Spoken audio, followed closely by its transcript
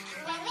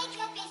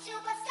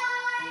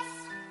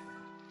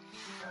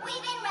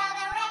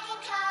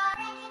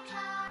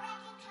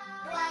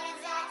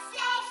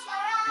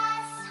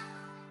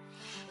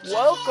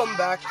Welcome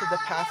back to the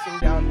Passing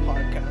Down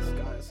podcast,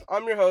 guys.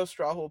 I'm your host,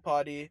 Rahul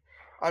Padhi.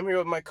 I'm here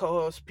with my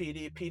co-host,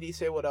 PD. PD,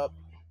 say what up.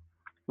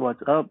 What's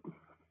up?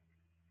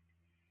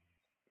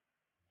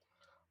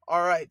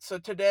 All right, so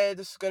today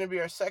this is going to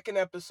be our second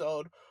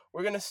episode.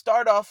 We're going to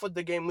start off with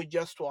the game we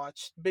just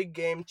watched. Big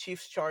game,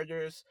 Chiefs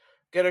Chargers.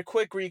 Get a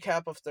quick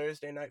recap of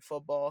Thursday night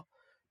football.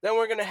 Then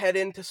we're going to head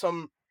into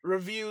some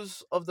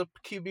reviews of the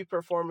QB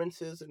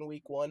performances in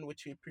week 1,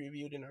 which we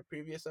previewed in our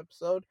previous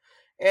episode.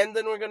 And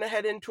then we're going to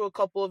head into a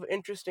couple of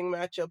interesting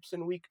matchups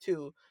in week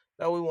 2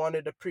 that we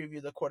wanted to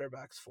preview the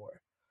quarterbacks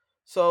for.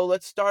 So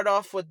let's start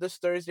off with this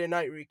Thursday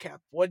night recap.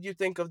 What do you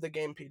think of the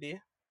game, PD?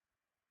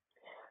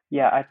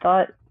 Yeah, I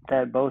thought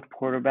that both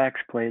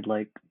quarterbacks played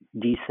like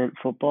decent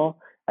football.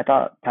 I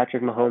thought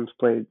Patrick Mahomes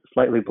played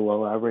slightly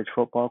below average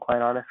football,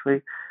 quite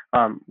honestly.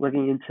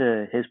 Looking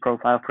into his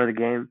profile for the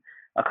game,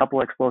 a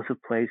couple explosive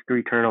plays,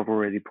 three turnover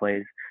worthy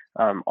plays.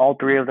 All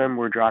three of them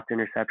were dropped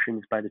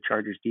interceptions by the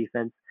Chargers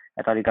defense.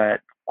 I thought he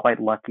got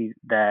quite lucky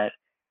that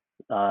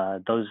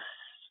those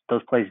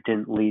plays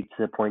didn't lead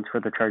to points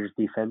for the Chargers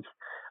defense.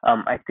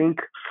 I think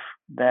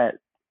that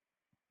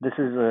this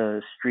is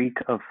a streak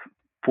of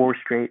four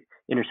straight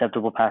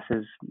interceptable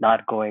passes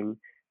not going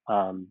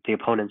the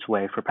opponent's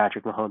way for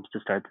Patrick Mahomes to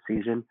start the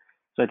season.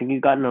 So I think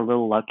he's gotten a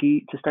little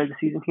lucky to start the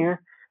season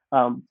here.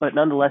 But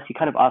nonetheless, he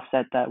kind of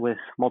offset that with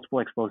multiple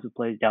explosive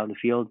plays down the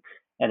field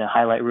and a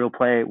highlight reel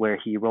play where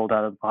he rolled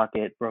out of the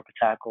pocket, broke a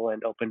tackle,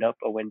 and opened up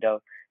a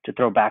window to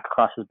throw back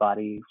across his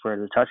body for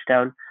the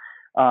touchdown.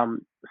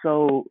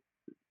 So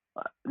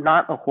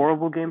not a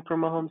horrible game for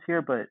Mahomes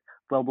here, but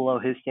well below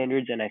his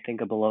standards, and I think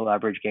a below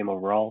average game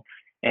overall.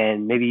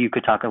 And maybe you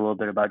could talk a little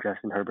bit about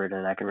Justin Herbert,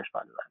 and I can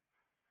respond to that.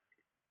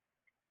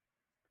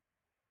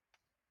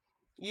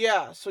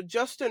 Yeah, so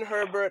Justin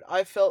Herbert,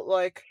 I felt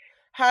like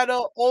had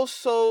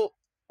also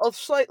a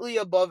slightly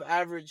above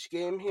average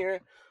game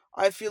here.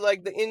 I feel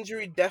like the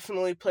injury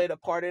definitely played a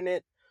part in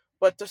it,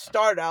 but to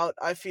start out,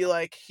 I feel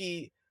like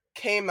he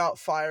came out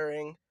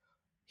firing.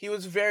 He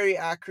was very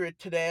accurate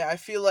today. I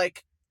feel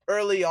like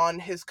early on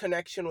his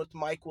connection with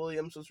Mike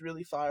Williams was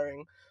really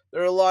firing.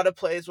 There are a lot of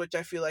plays which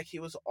I feel like he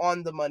was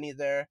on the money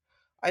there.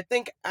 I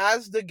think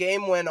as the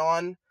game went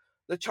on,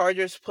 the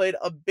Chargers played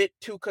a bit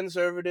too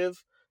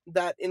conservative,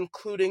 that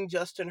including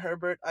Justin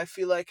Herbert. I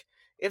feel like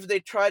if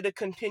they tried to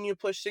continue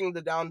pushing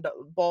the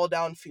ball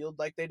downfield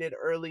like they did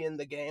early in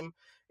the game,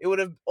 it would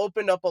have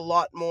opened up a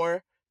lot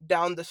more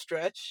down the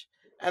stretch.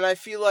 And I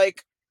feel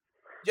like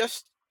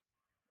just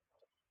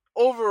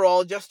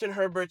overall, Justin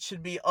Herbert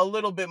should be a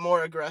little bit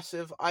more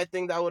aggressive. I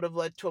think that would have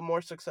led to a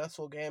more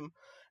successful game.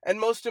 And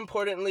most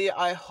importantly,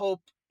 I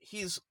hope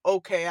he's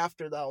okay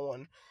after that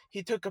one.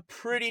 He took a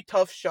pretty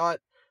tough shot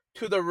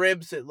to the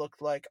ribs, it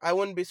looked like. I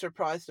wouldn't be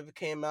surprised if it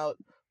came out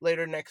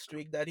later next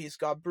week that he's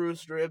got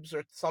bruised ribs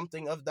or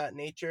something of that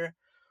nature.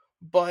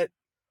 But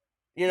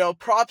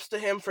props to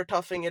him for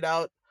toughing it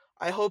out.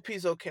 I hope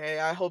he's okay.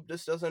 I hope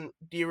this doesn't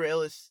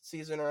derail his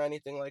season or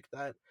anything like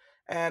that.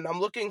 And I'm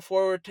looking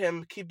forward to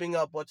him keeping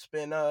up what's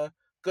been a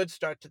good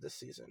start to the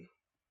season.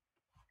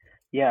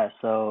 Yeah,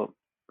 so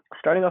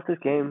starting off this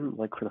game,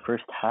 like for the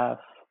first half,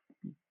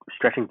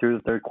 stretching through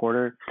the third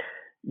quarter,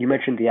 you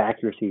mentioned the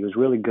accuracy was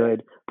really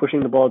good,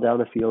 pushing the ball down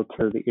the field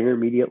to the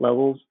intermediate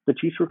levels. The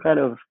Chiefs were kind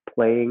of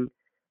playing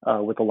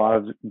with a lot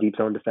of deep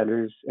zone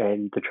defenders,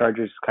 and the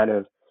Chargers kind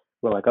of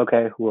were like,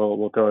 okay,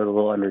 we'll throw it a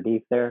little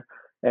underneath there,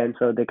 and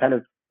so they kind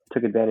of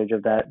took advantage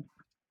of that,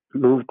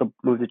 moved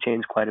the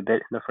chains quite a bit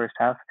in the first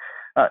half.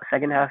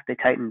 Second half, they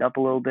tightened up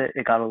a little bit.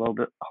 It got a little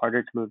bit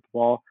harder to move the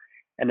ball,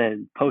 and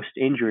then post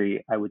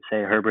injury, I would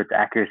say Herbert's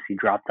accuracy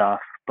dropped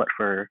off, but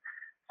for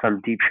some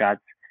deep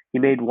shots he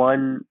made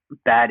one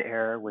bad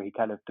error where he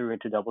kind of threw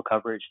into double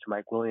coverage to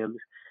Mike Williams.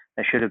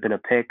 That should have been a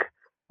pick.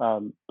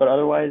 But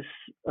otherwise,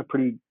 a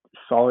pretty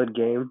solid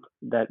game.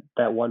 That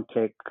one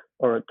pick,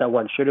 or that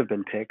one should have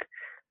been pick,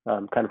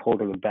 kind of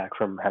holding him back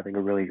from having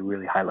a really,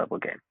 really high level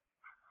game.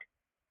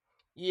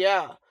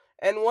 Yeah.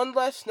 And one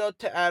last note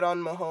to add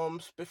on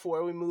Mahomes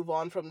before we move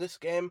on from this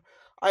game.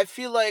 I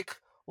feel like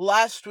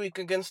last week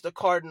against the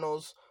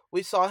Cardinals,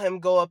 we saw him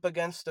go up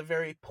against a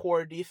very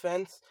poor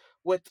defense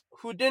with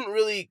who didn't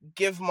really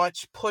give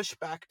much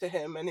pushback to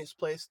him and his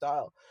play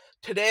style.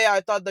 Today, I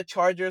thought the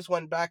Chargers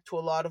went back to a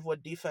lot of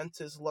what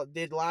defenses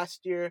did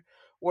last year,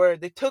 where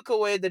they took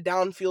away the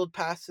downfield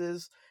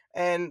passes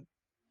and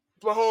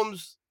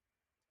Mahomes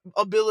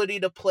ability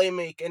to play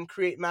make and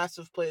create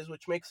massive plays,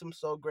 which makes him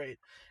so great.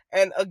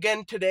 And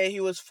again today,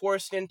 he was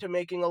forced into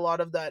making a lot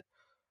of that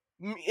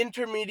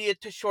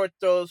intermediate to short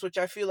throws, which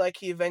I feel like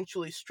he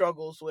eventually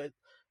struggles with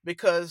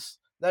because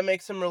that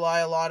makes him rely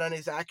a lot on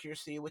his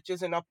accuracy, which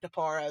isn't up to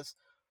par as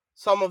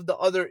some of the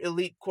other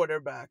elite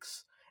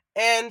quarterbacks.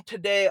 And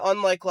today,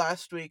 unlike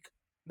last week,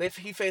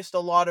 he faced a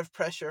lot of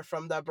pressure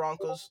from that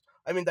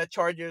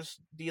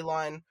Chargers D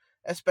line,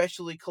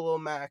 especially Khalil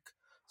Mack.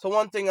 So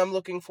one thing I'm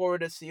looking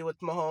forward to see with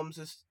Mahomes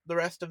is the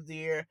rest of the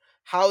year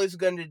how he's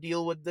going to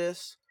deal with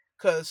this,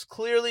 because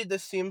clearly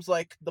this seems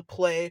like the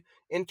play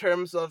in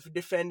terms of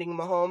defending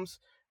Mahomes.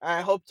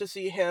 I hope to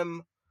see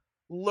him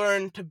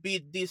learn to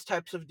beat these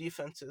types of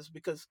defenses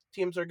because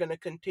teams are going to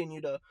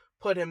continue to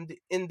put him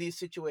in these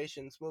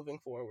situations moving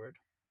forward.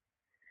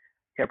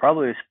 Yeah,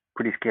 probably a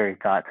pretty scary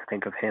thought to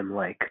think of him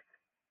like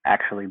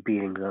actually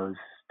beating those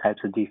types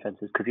of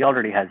defenses because he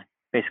already has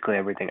basically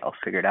everything else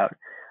figured out.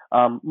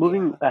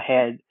 Moving Yeah.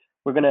 ahead,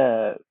 we're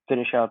gonna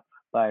finish up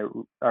by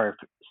or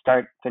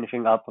start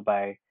finishing up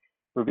by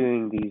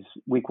reviewing these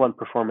week one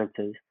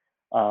performances.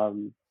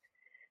 Um,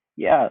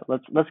 yeah,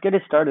 let's get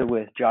it started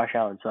with Josh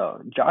Allen.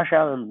 So Josh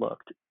Allen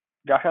looked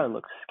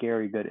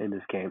scary good in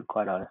this game.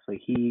 Quite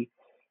honestly,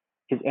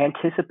 his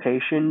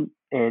anticipation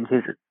and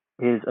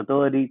his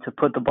ability to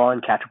put the ball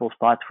in catchable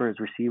spots for his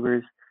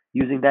receivers,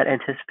 using that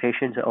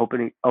anticipation to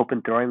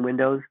open throwing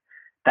windows,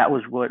 that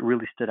was what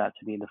really stood out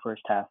to me in the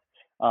first half.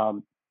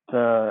 Um,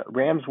 the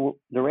Rams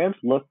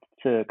looked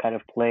to kind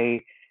of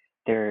play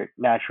their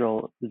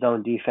natural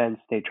zone defense.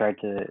 They tried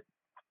to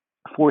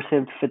force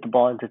him to fit the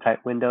ball into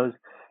tight windows.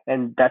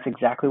 And that's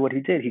exactly what he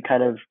did. He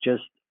kind of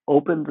just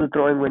opened the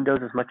throwing windows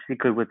as much as he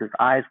could with his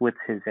eyes, with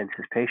his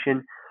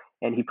anticipation,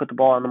 and he put the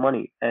ball on the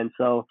money. And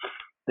so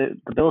the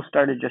Bills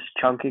started just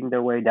chunking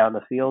their way down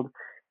the field,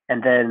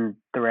 and then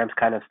the Rams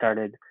kind of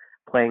started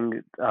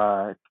playing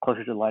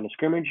closer to the line of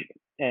scrimmage,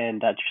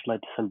 and that just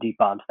led to some deep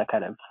bombs that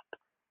kind of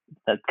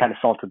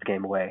salted the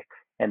game away,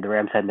 and the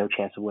Rams had no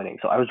chance of winning.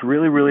 So I was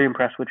really, really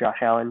impressed with Josh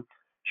Allen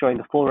showing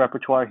the full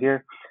repertoire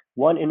here.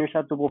 One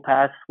interceptable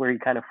pass where he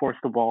kind of forced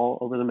the ball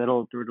over the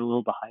middle, threw it a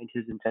little behind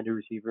his intended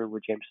receiver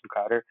with Jameson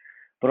Crowder.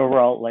 But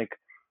overall, like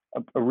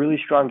a really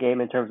strong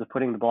game in terms of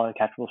putting the ball in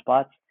catchable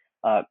spots.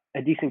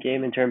 A decent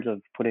game in terms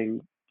of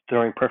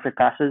throwing perfect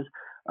passes,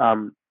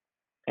 um,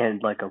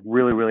 and like a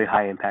really, really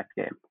high impact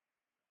game.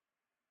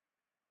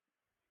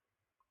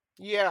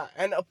 Yeah,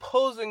 and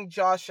opposing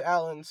Josh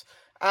Allen's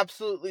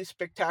absolutely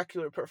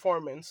spectacular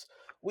performance,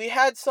 we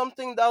had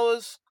something that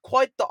was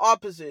quite the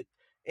opposite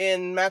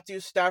in Matthew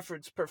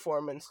Stafford's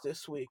performance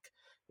this week.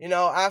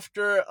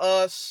 After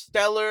a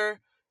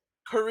stellar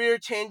career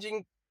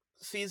changing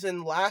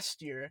season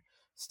last year,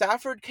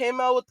 Stafford came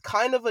out with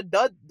kind of a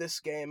dud this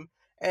game.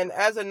 And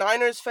as a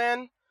Niners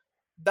fan,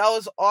 that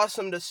was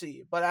awesome to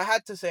see. But I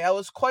had to say, I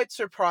was quite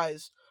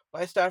surprised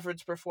by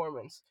Stafford's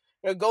performance.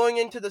 Going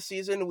into the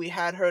season, we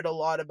had heard a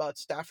lot about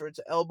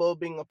Stafford's elbow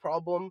being a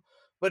problem,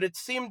 but it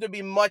seemed to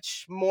be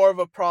much more of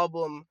a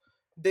problem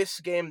this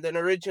game than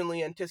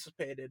originally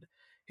anticipated.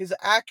 His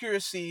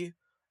accuracy,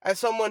 as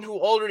someone who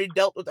already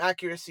dealt with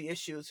accuracy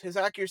issues, his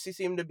accuracy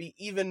seemed to be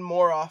even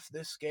more off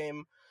this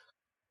game.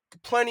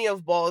 Plenty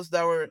of balls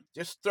that were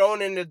just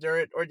thrown in the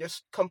dirt or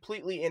just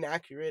completely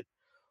inaccurate,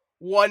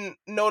 one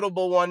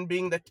notable one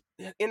being the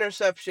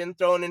interception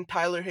thrown in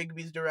Tyler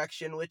Higbee's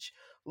direction, which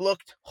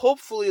looked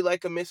hopefully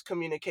like a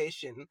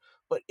miscommunication,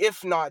 but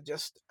if not,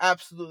 just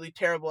absolutely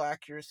terrible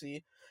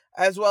accuracy.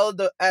 As well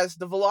as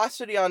the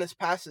velocity on his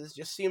passes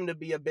just seemed to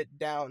be a bit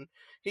down.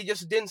 He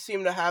just didn't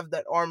seem to have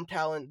that arm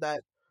talent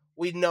that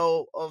we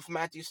know of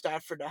Matthew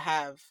Stafford to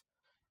have,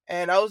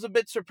 and I was a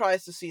bit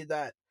surprised to see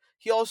that.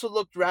 He also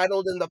looked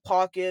rattled in the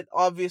pocket.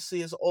 Obviously,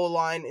 his O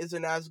line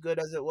isn't as good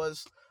as it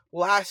was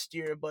last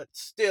year, but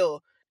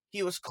still,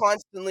 he was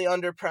constantly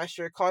under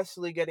pressure,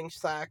 constantly getting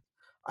sacked.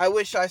 I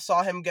wish I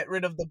saw him get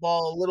rid of the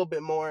ball a little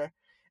bit more.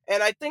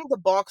 And I think the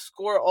box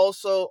score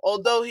also,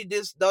 although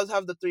does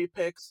have the 3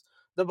 picks,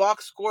 the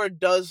box score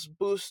does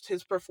boost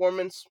his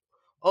performance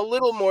a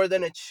little more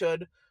than it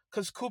should,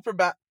 because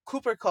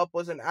Cooper Cup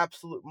was an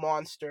absolute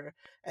monster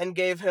and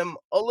gave him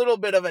a little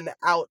bit of an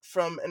out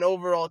from an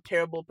overall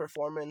terrible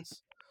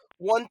performance.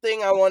 One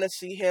thing I want to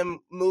see him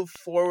move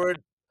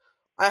forward,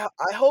 I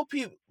hope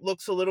he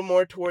looks a little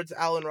more towards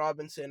Allen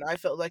Robinson. I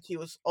felt like he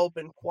was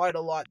open quite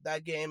a lot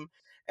that game,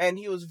 and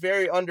he was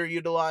very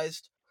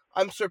underutilized.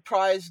 I'm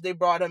surprised they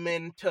brought him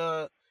in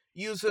to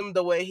use him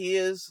the way he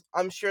is.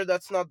 I'm sure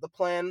that's not the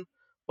plan,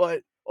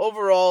 but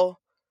overall,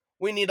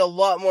 we need a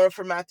lot more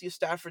for Matthew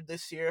Stafford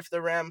this year if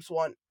the Rams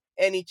want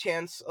any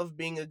chance of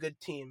being a good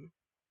team.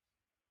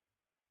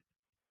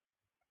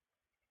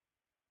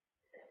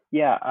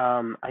 Yeah,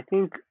 I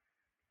think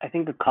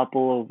a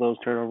couple of those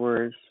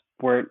turnovers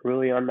weren't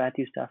really on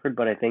Matthew Stafford,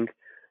 but I think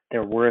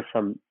there were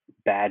some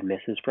bad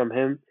misses from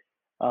him.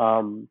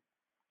 Um,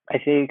 I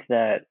think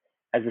that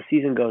as the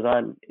season goes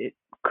on, it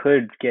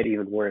could get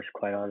even worse,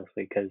 quite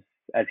honestly, because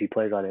as he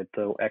plays on it,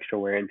 the extra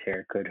wear and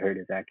tear could hurt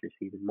his accuracy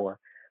even more.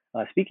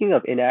 Speaking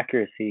of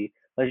inaccuracy,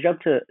 let's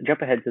jump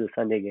ahead to the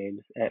Sunday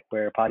games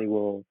where Potty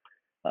will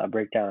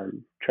break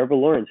down Trevor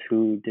Lawrence,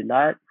 who did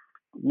not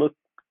look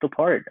the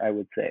part, I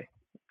would say.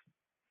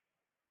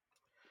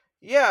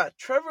 Yeah,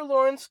 Trevor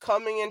Lawrence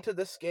coming into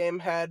this game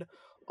had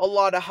a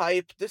lot of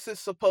hype. This is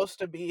supposed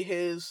to be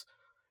his,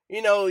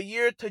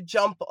 year to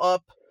jump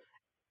up,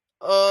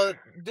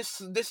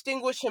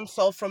 distinguish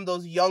himself from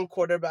those young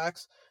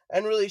quarterbacks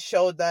and really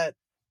show that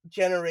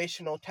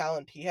generational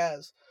talent he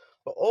has.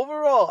 But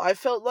overall, I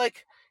felt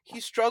like he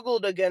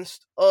struggled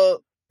against a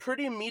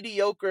pretty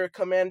mediocre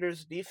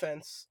Commanders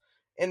defense,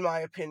 in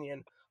my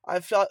opinion.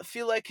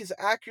 Feel like his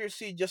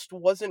accuracy just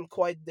wasn't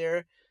quite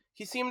there.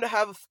 He seemed to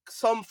have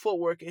some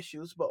footwork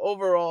issues, but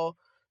overall,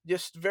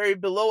 just very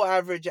below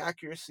average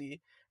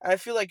accuracy. And I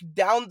feel like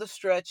down the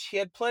stretch, he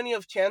had plenty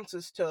of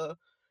chances to,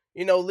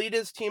 lead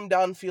his team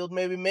downfield,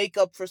 maybe make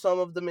up for some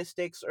of the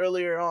mistakes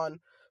earlier on.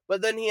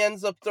 But then he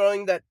ends up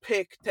throwing that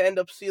pick to end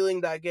up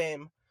sealing that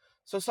game.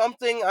 So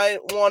something I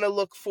want to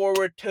look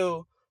forward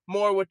to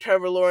more with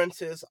Trevor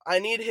Lawrence is I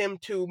need him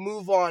to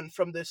move on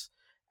from this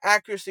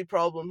accuracy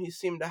problem he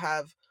seemed to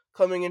have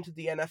coming into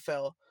the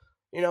NFL.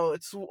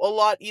 It's a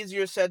lot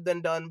easier said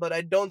than done, but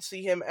I don't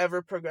see him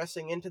ever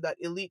progressing into that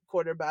elite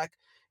quarterback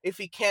if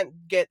he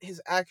can't get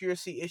his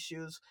accuracy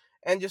issues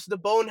and just the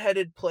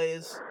boneheaded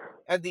plays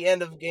at the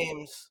end of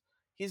games.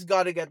 He's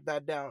got to get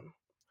that down.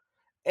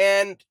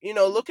 And,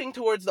 looking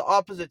towards the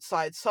opposite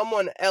side,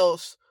 someone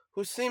else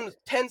who seems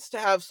tends to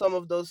have some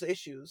of those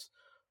issues,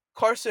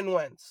 Carson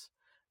Wentz.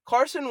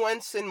 Carson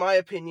Wentz, in my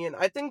opinion,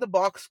 I think the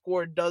box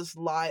score does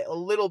lie a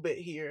little bit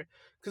here,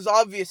 because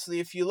obviously,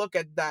 if you look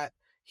at that,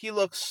 he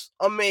looks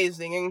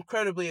amazing,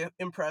 incredibly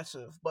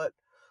impressive. But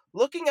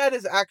looking at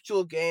his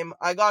actual game,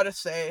 I gotta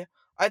say,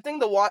 I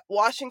think the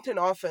Washington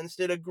offense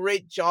did a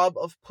great job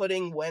of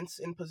putting Wentz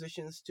in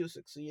positions to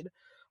succeed.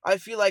 I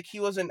feel like he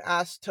wasn't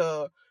asked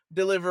to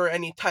deliver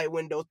any tight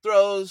window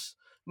throws,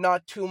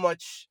 not too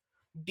much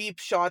deep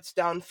shots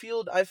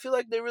downfield. I feel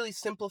like they really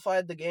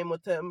simplified the game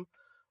with him.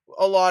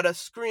 A lot of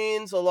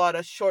screens, a lot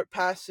of short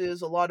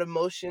passes, a lot of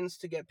motions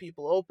to get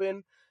people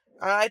open.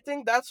 I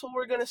think that's what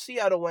we're going to see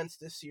out of Wentz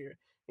this year.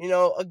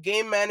 A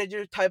game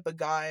manager type of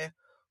guy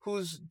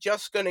who's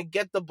just going to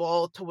get the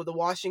ball to the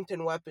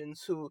Washington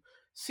weapons who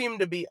seem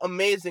to be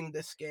amazing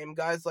this game.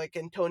 Guys like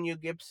Antonio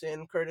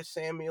Gibson, Curtis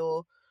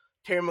Samuel,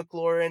 Terry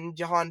McLaurin,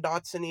 Jahan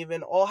Dotson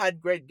even all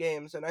had great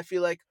games. And I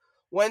feel like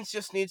Wentz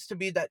just needs to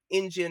be that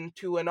engine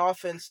to an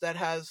offense that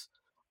has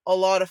a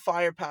lot of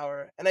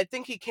firepower. And I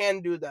think he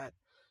can do that.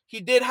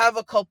 He did have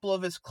a couple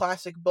of his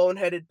classic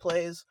boneheaded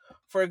plays.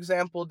 For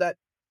example, that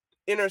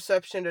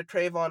interception to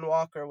Trayvon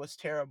Walker was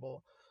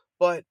terrible.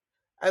 But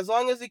as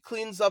long as he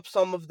cleans up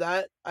some of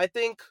that, I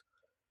think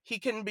he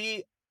can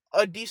be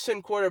a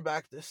decent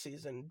quarterback this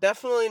season.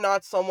 Definitely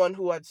not someone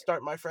who I'd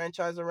start my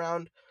franchise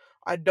around.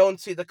 I don't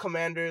see the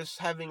Commanders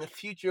having a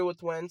future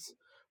with Wentz,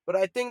 but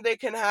I think they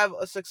can have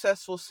a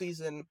successful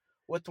season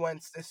with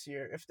Wentz this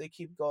year if they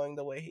keep going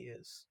the way he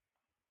is.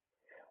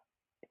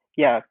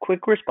 Yeah,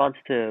 quick response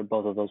to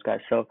both of those guys.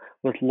 So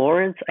with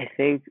Lawrence, I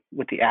think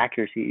with the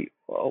accuracy,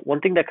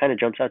 one thing that kind of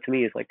jumps out to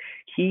me is like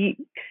he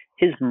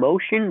his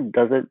motion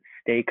doesn't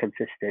stay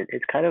consistent.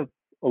 It's kind of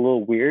a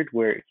little weird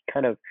where he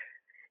kind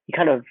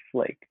of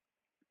like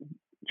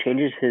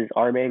changes his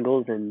arm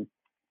angles and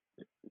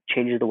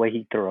changes the way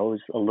he throws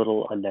a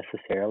little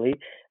unnecessarily.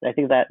 And I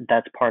think that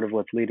that's part of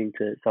what's leading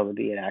to some of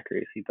the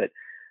inaccuracy. But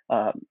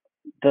um,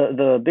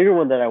 the bigger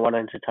one that I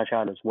wanted to touch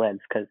on is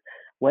Wentz because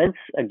Wentz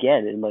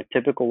again in like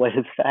typical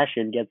Wentz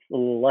fashion gets a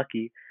little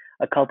lucky.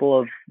 A couple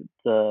of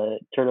the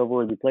turnover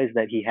worthy plays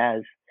that he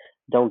has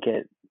don't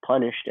get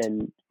punished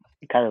and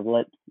kind of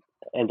let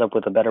ends up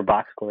with a better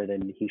box score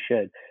than he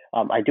should.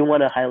 I do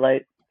want to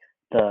highlight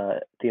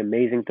the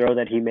amazing throw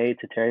that he made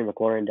to Terry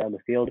McLaurin down the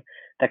field.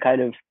 That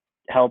kind of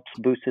helps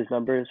boost his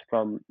numbers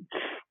from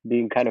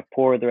being kind of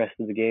poor the rest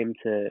of the game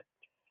to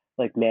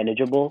like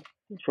manageable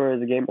for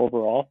the game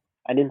overall.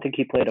 I didn't think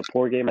he played a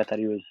poor game. I thought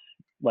he was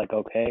like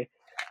okay,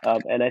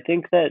 and I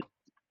think that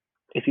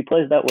if he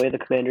plays that way, the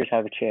Commanders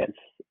have a chance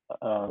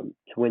to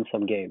win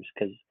some games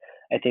because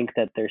I think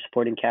that their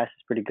supporting cast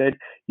is pretty good.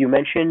 You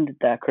mentioned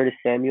that Curtis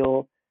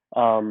Samuel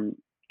and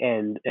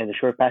the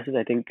short passes.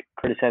 I think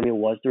Curtis Samuel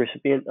was the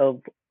recipient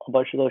of a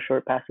bunch of those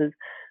short passes,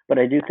 but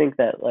I do think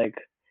that like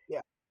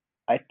Yeah.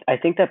 I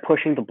think that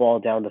pushing the ball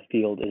down the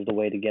field is the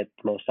way to get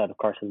the most out of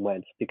Carson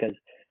Wentz because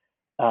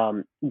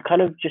you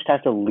kind of just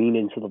have to lean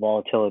into the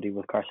volatility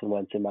with Carson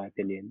Wentz, in my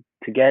opinion.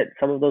 To get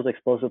some of those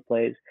explosive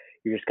plays,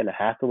 you're just going to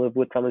have to live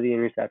with some of the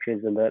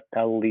interceptions, and that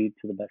will lead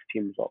to the best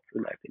team results,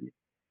 in my opinion.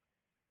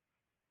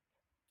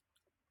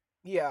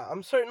 Yeah,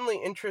 I'm certainly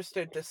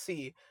interested to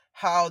see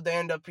how they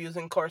end up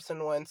using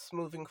Carson Wentz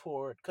moving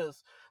forward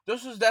because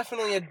this was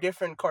definitely a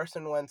different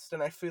Carson Wentz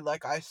than I feel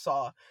like I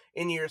saw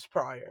in years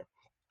prior.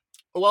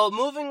 Well,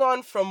 moving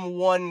on from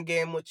one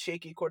game with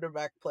shaky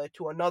quarterback play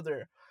to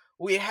another,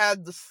 we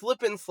had the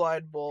slip and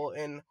slide bowl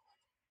in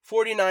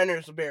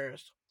 49ers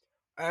Bears.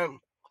 Um,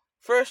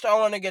 First, I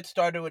want to get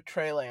started with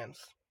Trey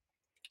Lance.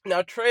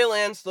 Now, Trey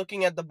Lance,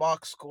 looking at the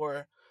box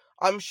score,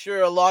 I'm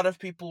sure a lot of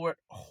people were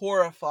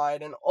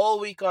horrified, and all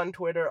week on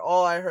Twitter,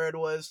 all I heard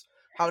was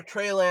how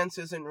Trey Lance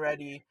isn't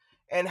ready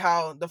and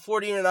how the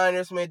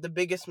 49ers made the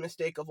biggest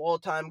mistake of all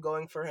time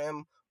going for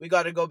him. We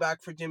got to go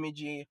back for Jimmy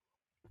G.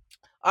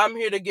 I'm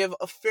here to give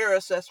a fair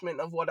assessment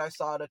of what I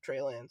saw out of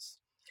Trey Lance.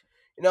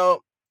 You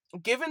know,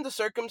 given the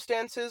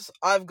circumstances,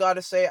 I've got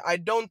to say I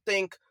don't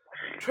think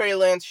Trey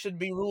Lance should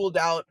be ruled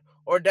out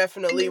or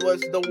definitely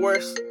was the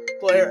worst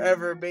player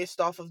ever based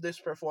off of this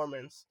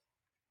performance.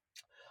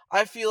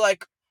 I feel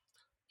like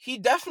he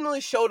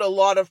definitely showed a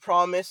lot of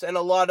promise and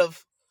a lot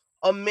of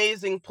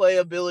amazing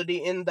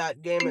playability in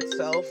that game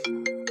itself.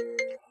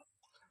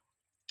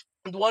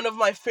 One of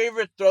my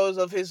favorite throws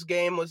of his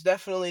game was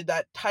definitely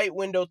that tight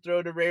window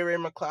throw to Ray Ray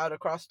McLeod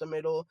across the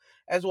middle,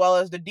 as well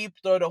as the deep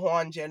throw to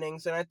Juan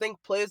Jennings. And I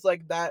think plays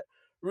like that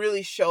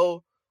really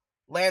show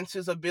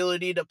Lance's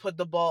ability to put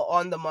the ball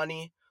on the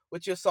money,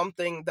 which is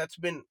something that's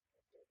been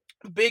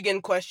big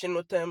in question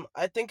with him.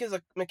 I think his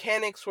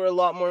mechanics were a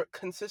lot more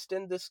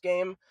consistent this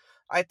game.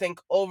 I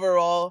think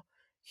overall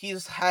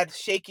he's had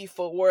shaky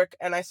footwork,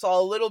 and I saw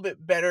a little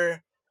bit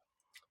better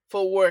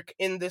footwork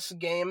in this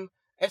game,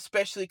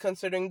 especially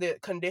considering the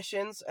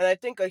conditions. And I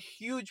think a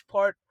huge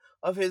part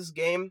of his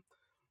game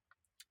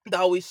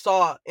that we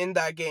saw in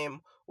that game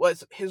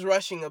was his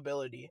rushing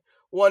ability.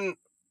 One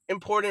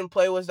important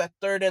play was that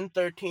 3rd and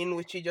 13,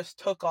 which he just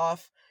took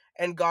off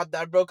and got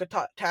that broke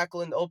a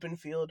tackle in the open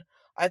field.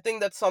 I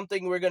think that's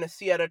something we're going to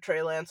see out of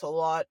Trey Lance a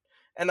lot.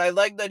 And I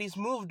like that he's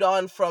moved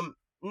on from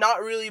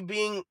not really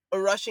being a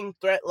rushing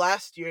threat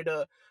last year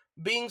to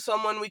being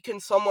someone we can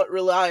somewhat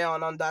rely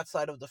on that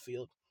side of the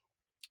field.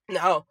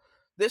 Now,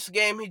 this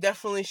game, he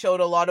definitely showed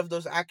a lot of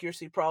those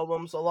accuracy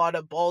problems, a lot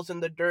of balls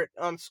in the dirt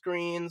on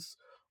screens,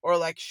 or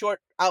like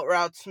short out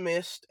routes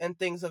missed, and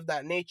things of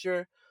that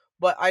nature.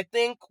 But I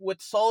think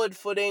with solid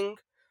footing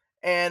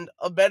and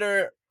a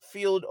better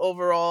field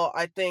overall,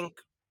 I think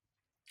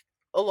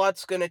a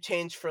lot's going to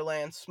change for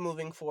Lance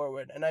moving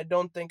forward. And I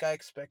don't think I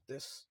expect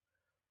this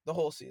the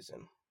whole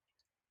season.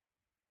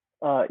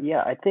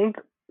 Yeah, I think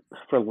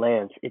for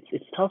Lance,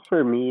 it's tough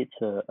for me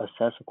to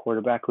assess a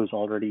quarterback who's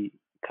already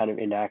kind of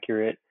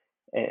inaccurate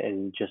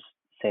and just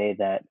say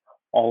that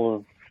all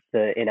of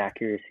the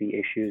inaccuracy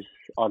issues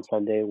on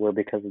Sunday were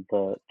because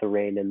of the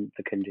rain and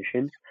the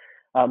conditions.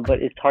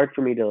 But it's hard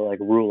for me to like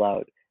rule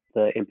out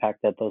the impact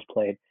that those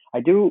played.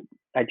 I do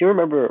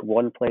remember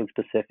one play in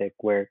specific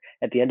where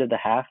at the end of the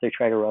half they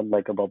try to run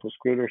like a bubble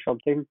screen or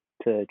something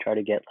to try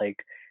to get like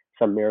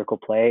some miracle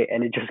play,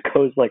 and it just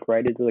goes like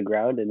right into the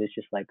ground, and it's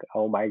just like,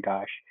 oh my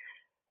gosh,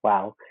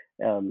 wow.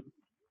 Um,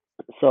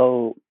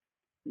 so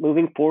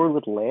moving forward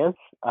with Lance,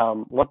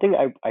 one thing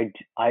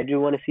I do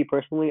want to see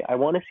personally, I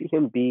want to see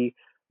him be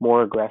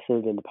more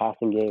aggressive in the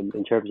passing game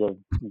in terms of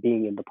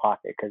being in the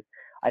pocket, because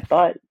I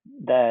thought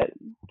that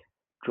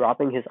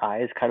dropping his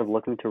eyes, kind of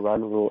looking to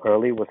run a little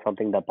early, was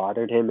something that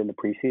bothered him in the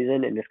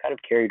preseason, and it's kind of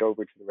carried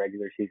over to the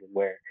regular season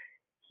where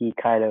he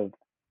kind of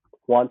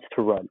wants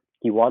to run.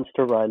 He wants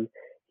to run.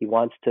 He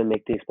wants to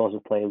make the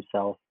explosive play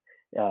himself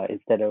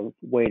instead of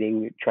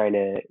waiting, trying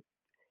to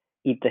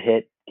eat the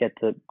hit, get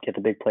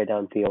the big play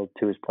downfield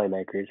to his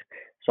playmakers.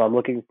 So I'm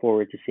looking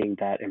forward to seeing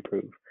that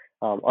improve.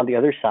 On the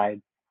other side,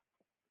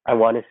 I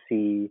want to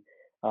see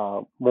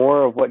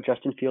more of what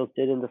Justin Fields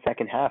did in the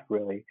second half.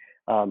 Really,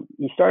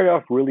 he started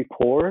off really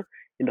poor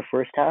in the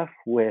first half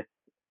with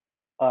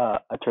a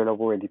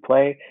turnover-worthy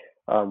play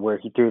where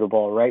he threw the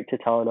ball right to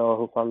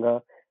Talanoa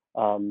Hufanga.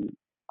 Um,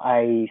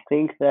 I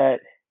think that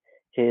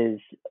his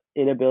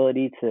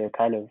inability to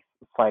kind of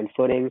find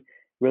footing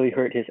really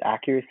hurt his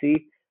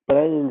accuracy. But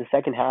then in the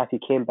second half, he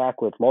came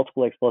back with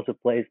multiple explosive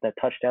plays. That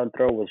touchdown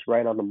throw was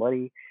right on the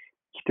money.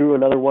 He threw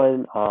another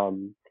one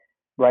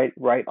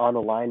right on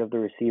the line of the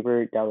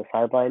receiver down the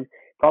sideline.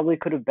 Probably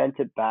could have bent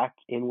it back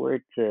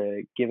inward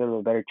to give him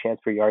a better chance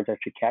for yards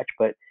after catch,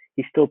 but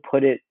he still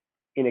put it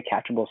in a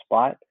catchable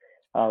spot,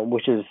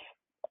 which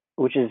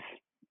is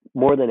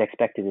more than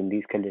expected in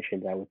these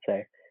conditions, I would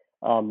say.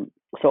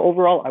 So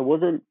overall, I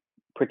wasn't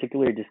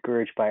particularly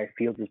discouraged by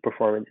Fields'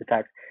 performance. In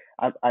fact,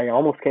 I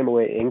almost came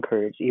away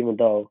encouraged, even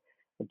though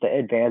the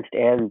advanced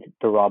and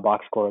the raw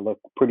box score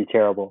looked pretty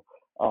terrible.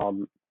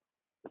 Um,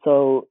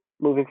 so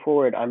moving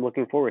forward, I'm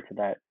looking forward to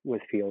that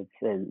with Fields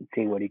and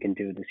seeing what he can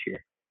do this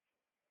year.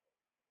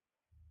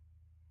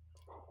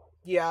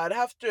 Yeah, I'd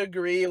have to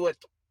agree with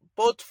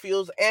both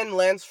Fields and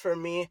Lance for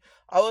me.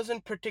 I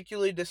wasn't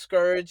particularly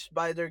discouraged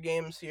by their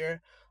games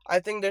here. I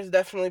think there's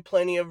definitely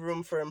plenty of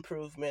room for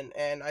improvement,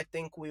 and I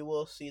think we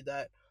will see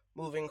that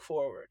moving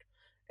forward.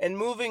 And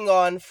moving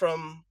on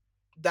from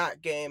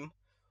that game,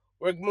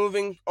 we're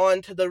moving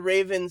on to the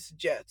Ravens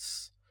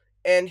Jets.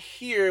 And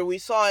here we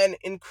saw an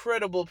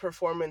incredible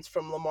performance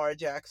from Lamar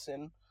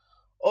Jackson.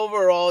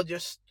 Overall,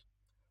 just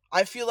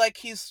I feel like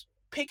he's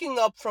picking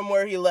up from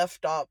where he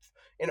left off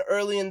in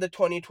early in the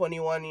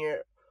 2021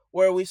 year,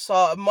 where we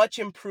saw a much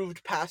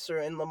improved passer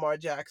in Lamar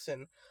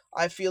Jackson.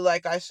 I feel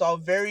like I saw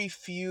very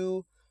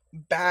few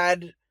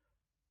bad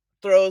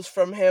throws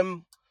from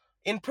him.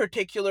 In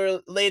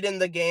particular, late in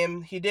the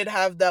game, he did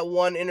have that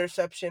one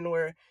interception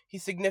where he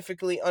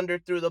significantly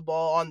underthrew the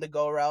ball on the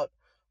go route.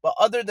 But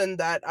other than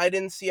that, I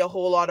didn't see a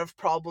whole lot of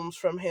problems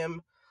from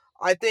him.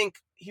 I think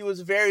he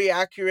was very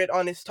accurate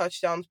on his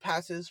touchdown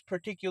passes,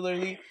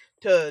 particularly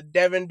to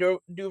Devin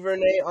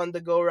Duvernay on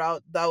the go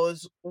route. That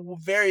was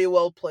very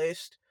well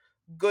placed.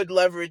 Good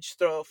leverage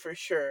throw for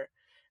sure.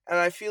 And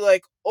I feel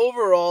like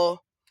overall,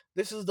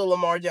 this is the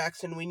Lamar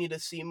Jackson we need to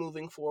see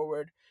moving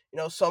forward.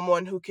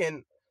 Someone who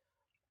can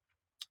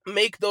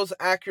make those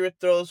accurate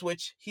throws,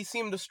 which he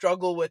seemed to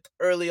struggle with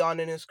early on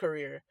in his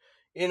career.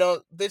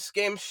 This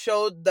game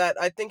showed that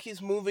I think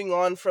he's moving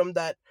on from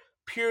that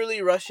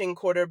purely rushing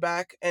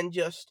quarterback and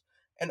just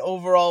an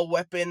overall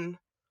weapon,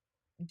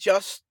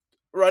 just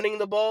running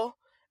the ball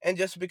and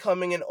just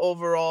becoming an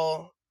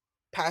overall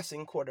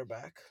passing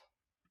quarterback.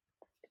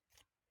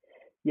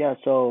 Yeah,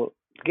 so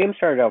the game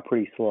started out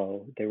pretty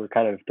slow. They were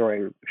kind of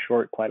throwing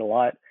short quite a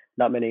lot,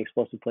 not many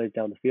explosive plays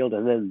down the field,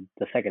 and then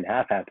the second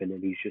half happened,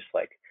 and he's just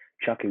like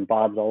chucking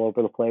bombs all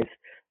over the place.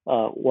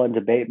 One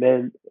to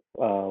Bateman,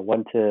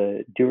 one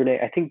to Duvernay.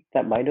 I think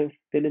that might have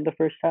been in the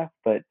first half,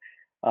 but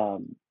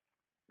um,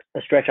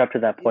 a stretch up to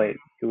that Yeah. point,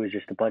 it was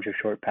just a bunch of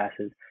short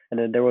passes, and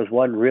then there was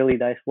one really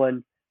nice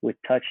one with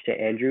touch to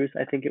Andrews,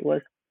 I think it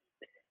was,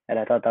 and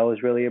I thought that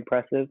was really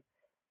impressive.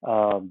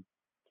 Um,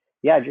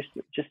 yeah,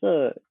 just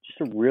a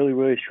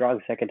really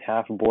strong second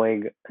half,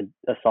 buoying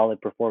a solid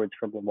performance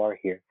from Lamar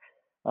here.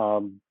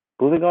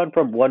 Moving on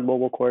from one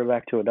mobile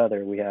quarterback to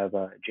another, we have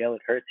Jalen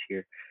Hurts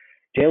here.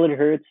 Jalen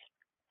Hurts,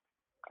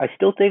 I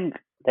still think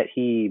that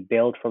he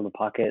bailed from the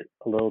pocket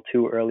a little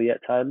too early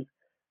at times.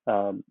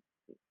 Um,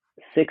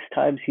 6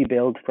 times he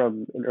bailed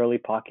from an early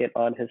pocket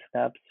on his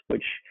snaps,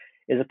 which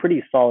is a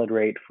pretty solid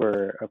rate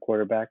for a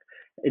quarterback.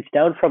 It's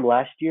down from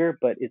last year,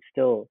 but it's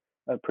still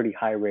a pretty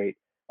high rate.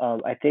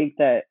 I think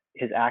that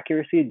his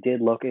accuracy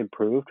did look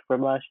improved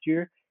from last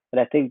year, and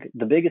I think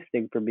the biggest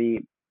thing for me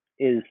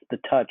is the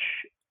touch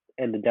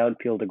and the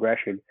downfield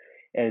aggression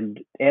and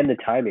the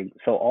timing.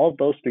 So all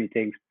those three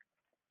things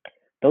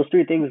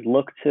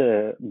look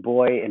to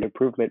buoy an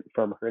improvement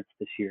from Hurts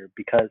this year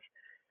because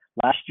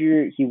last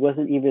year, he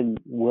wasn't even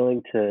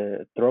willing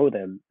to throw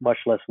them, much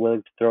less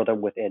willing to throw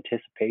them with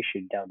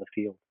anticipation down the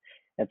field.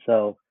 And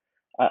so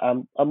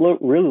I'm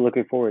really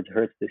looking forward to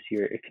Hurts this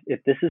year.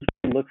 If this is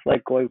what it looks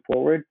like going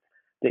forward,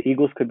 the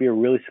Eagles could be a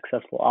really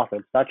successful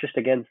offense, not just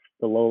against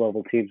the low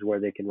level teams where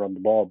they can run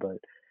the ball, but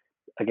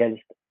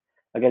against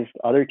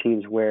other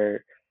teams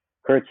where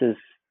Hurts's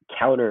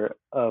counter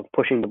of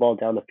pushing the ball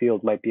down the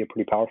field might be a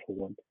pretty powerful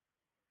one.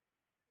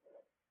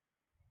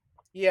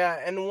 Yeah,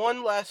 and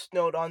one last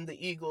note on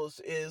the Eagles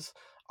is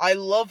I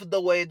love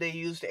the way they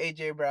used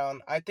AJ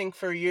Brown. I think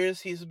for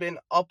years he's been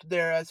up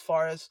there as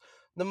far as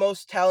the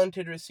most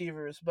talented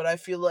receivers, but I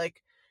feel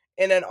like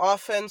in an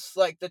offense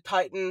like the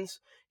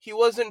Titans, he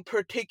wasn't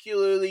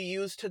particularly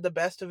used to the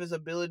best of his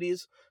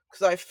abilities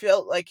because I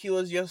felt like he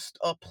was just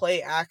a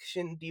play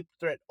action deep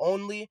threat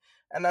only,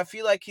 and I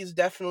feel like he's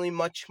definitely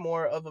much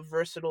more of a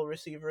versatile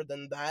receiver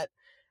than that.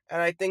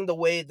 And I think the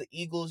way the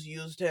Eagles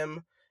used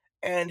him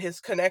and his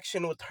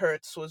connection with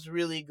Hertz was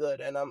really good,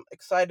 and I'm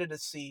excited to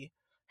see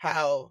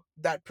how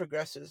that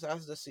progresses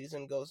as the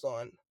season goes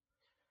on.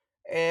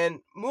 And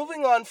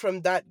moving on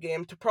from that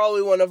game to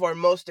probably one of our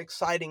most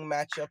exciting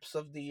matchups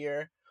of the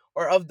year,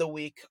 or of the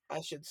week,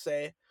 I should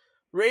say,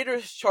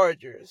 Raiders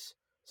Chargers.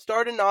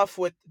 Starting off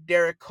with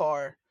Derek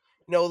Carr.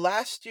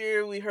 Last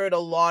year we heard a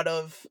lot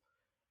of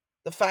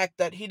the fact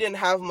that he didn't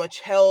have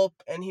much help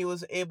and he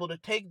was able to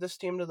take this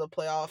team to the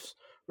playoffs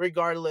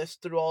regardless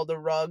through all the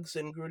rugs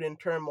and Gruden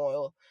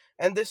turmoil.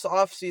 And this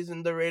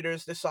offseason, the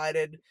Raiders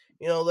decided,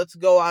 let's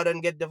go out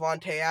and get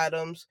Devontae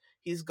Adams.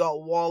 He's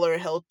got Waller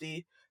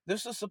healthy.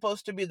 This was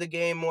supposed to be the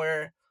game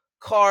where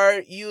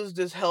Carr used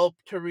his help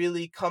to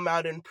really come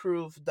out and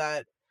prove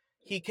that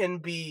he can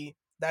be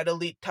that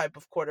elite type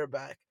of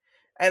quarterback.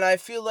 And I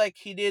feel like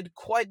he did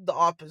quite the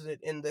opposite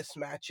in this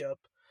matchup.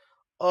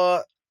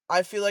 uh,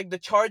 I feel like the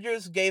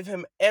Chargers gave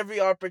him every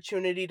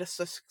opportunity to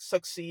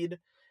succeed,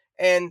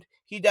 and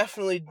he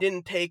definitely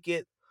didn't take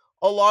it.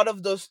 A lot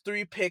of those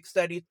 3 picks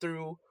that he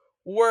threw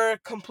were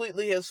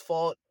completely his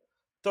fault,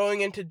 throwing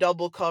into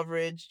double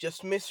coverage,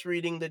 just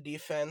misreading the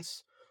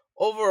defense.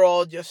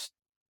 Overall, just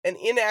an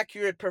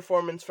inaccurate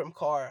performance from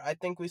Carr. I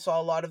think we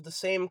saw a lot of the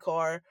same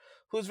Carr,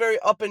 who's very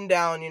up and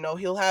down.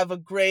 He'll have a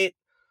great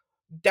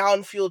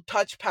downfield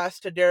touch pass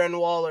to Darren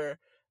Waller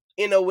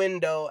in a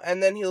window,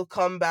 and then he'll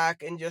come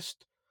back and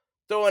just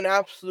throw an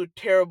absolute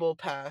terrible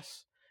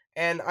pass.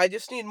 And I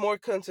just need more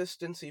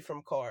consistency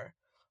from Carr.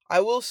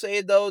 I will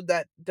say though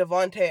that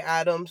Devonte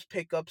Adams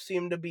pickup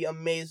seemed to be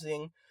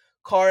amazing.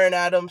 Carr and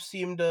Adams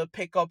seemed to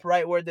pick up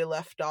right where they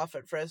left off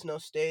at Fresno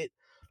State.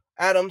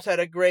 Adams had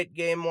a great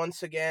game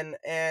once again,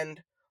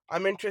 and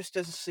I'm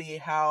interested to see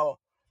how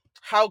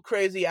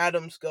crazy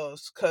Adams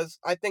goes because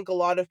I think a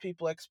lot of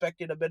people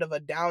expected a bit of a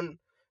down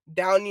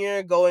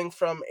year going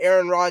from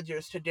Aaron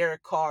Rodgers to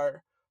Derek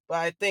Carr, but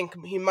I think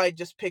he might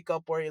just pick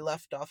up where he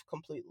left off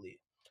completely.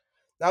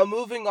 Now,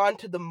 moving on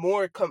to the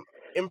more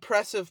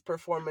impressive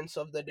performance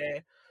of the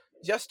day,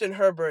 Justin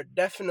Herbert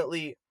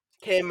definitely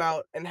came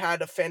out and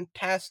had a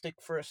fantastic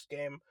first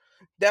game.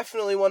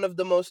 Definitely one of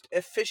the most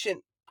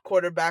efficient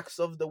quarterbacks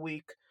of the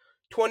week.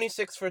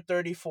 26 for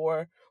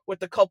 34,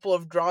 with a couple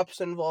of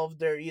drops involved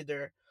there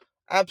either.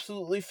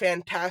 Absolutely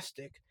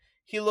fantastic.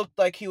 He looked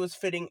like he was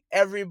fitting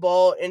every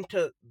ball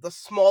into the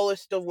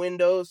smallest of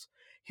windows.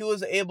 He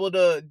was able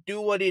to do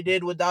what he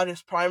did without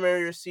his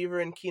primary receiver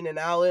in Keenan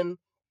Allen,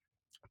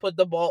 put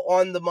the ball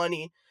on the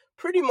money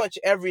pretty much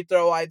every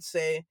throw, I'd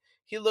say.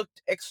 He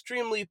looked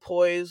extremely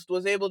poised,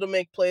 was able to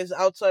make plays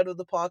outside of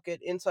the pocket,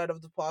 inside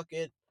of the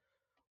pocket,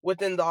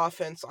 within the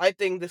offense. I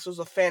think this was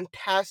a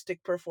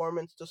fantastic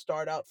performance to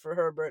start out for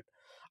Herbert.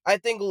 I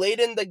think late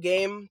in the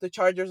game, the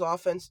Chargers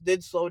offense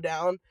did slow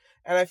down.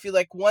 And I feel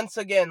like once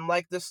again,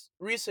 like this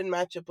recent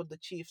matchup with the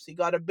Chiefs, he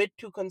got a bit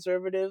too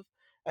conservative.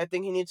 I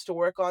think he needs to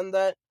work on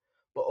that.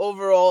 But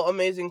overall,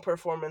 amazing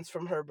performance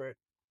from Herbert.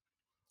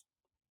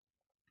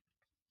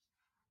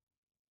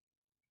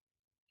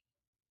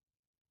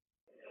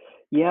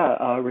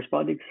 Yeah,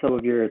 responding to some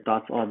of your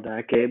thoughts on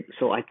that game.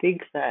 So I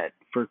think that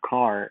for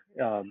Carr,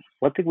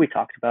 one thing we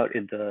talked about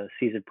in the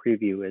season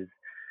preview is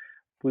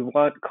we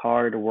want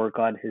Carr to work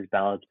on his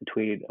balance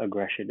between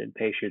aggression and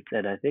patience.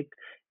 And I think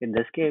in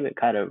this game, it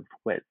kind of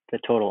went the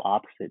total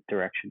opposite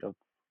direction of,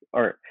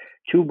 or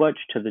too much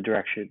to the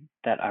direction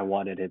that I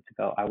wanted him to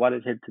go. I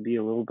wanted him to be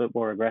a little bit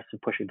more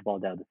aggressive, pushing the ball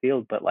down the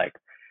field, but like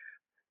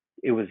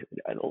it was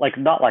like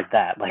not like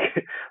that.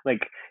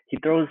 Like he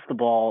throws the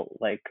ball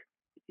like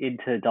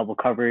into double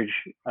coverage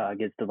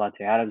against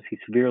Devontae Adams. He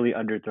severely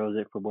underthrows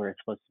it from where it's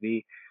supposed to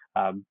be.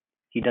 Um,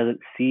 he doesn't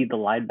see the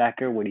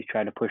linebacker when he's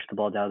trying to push the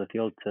ball down the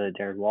field to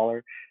Darren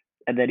Waller,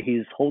 and then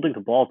he's holding the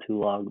ball too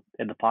long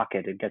in the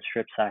pocket and gets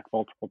strip sacked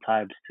multiple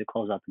times to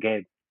close out the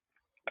game.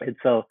 And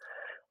so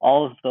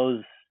all of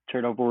those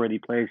turnover worthy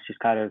plays just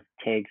kind of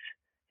takes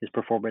his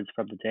performance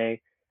from the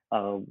day.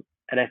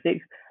 And I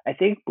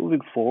think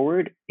moving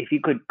forward, if he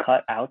could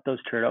cut out those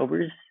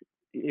turnovers,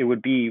 it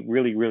would be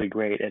really, really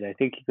great. And I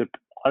think he could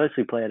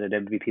honestly play at an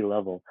MVP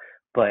level.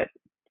 But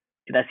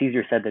that's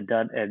easier said than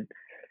done. And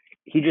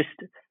he just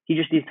he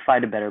just needs to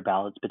find a better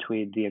balance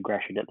between the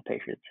aggression and the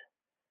patience.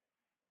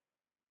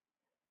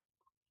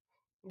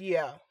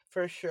 Yeah,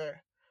 for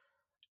sure.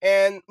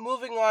 And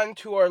moving on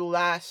to our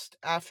last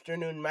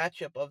afternoon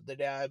matchup of the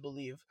day, I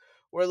believe,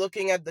 we're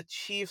looking at the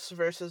Chiefs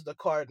versus the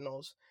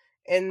Cardinals.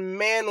 And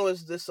man,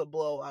 was this a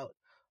blowout.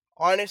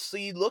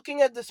 Honestly,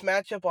 looking at this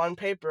matchup on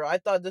paper, I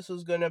thought this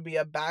was going to be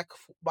a back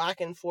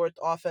and forth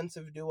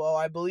offensive duo.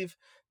 I believe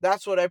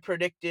that's what I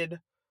predicted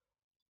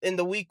in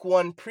the week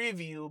 1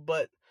 preview,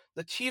 but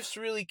the Chiefs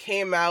really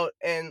came out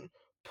and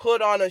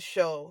put on a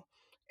show.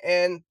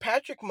 And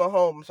Patrick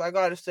Mahomes, I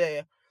got to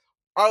say,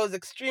 I was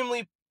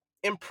extremely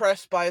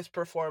impressed by his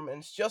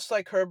performance. Just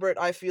like Herbert,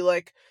 I feel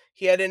like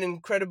he had an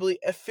incredibly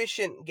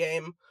efficient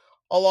game.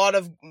 A lot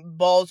of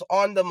balls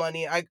on the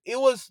money. It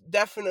was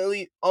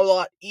definitely a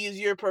lot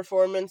easier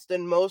performance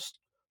than most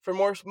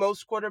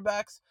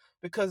quarterbacks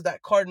because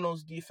that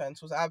Cardinals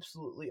defense was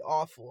absolutely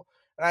awful.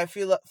 And I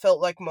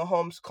felt like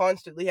Mahomes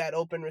constantly had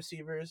open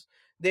receivers.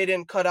 They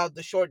didn't cut out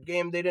the short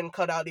game. They didn't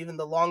cut out even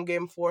the long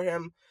game for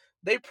him.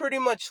 They pretty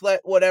much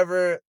let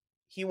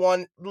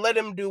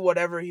him do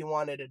whatever he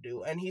wanted to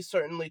do, and he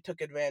certainly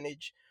took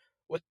advantage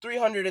with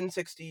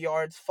 360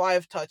 yards,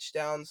 5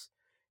 touchdowns.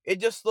 It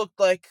just looked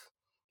like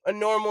a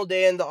normal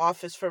day in the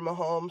office for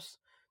Mahomes.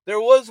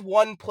 There was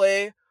one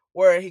play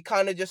where he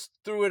kind of just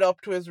threw it up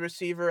to his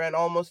receiver and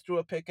almost threw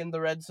a pick in the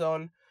red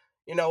zone.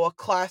 A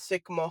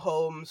classic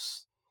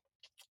Mahomes,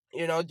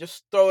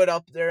 just throw it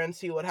up there and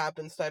see what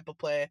happens type of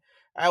play.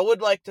 I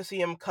would like to see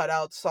him cut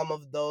out some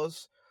of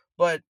those,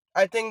 but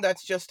I think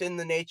that's just in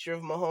the nature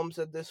of Mahomes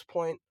at this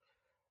point.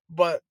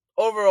 But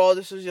overall,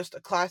 this is just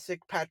a classic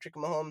Patrick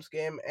Mahomes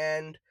game,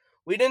 and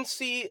we didn't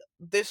see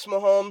this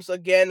Mahomes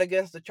again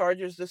against the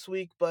Chargers this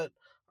week, but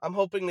I'm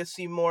hoping to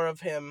see more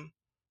of him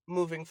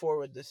moving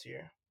forward this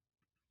year.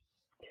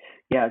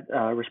 Yeah,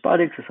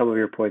 responding to some of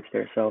your points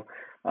there. So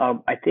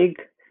I think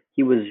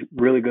he was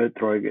really good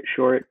throwing it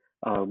short.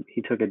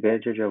 He took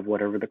advantage of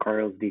whatever the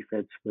Cardinals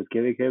defense was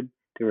giving him.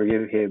 They were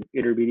giving him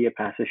intermediate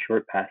passes,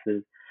 short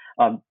passes.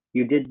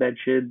 You did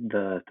mention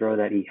the throw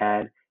that he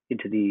had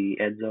into the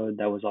end zone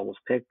that was almost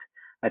picked.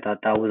 I thought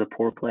that was a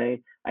poor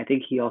play. I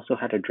think he also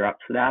had a drop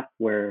snap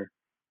where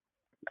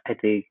I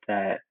think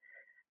that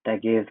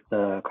gave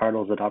the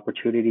Cardinals an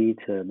opportunity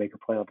to make a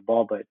play on the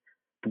ball, but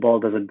the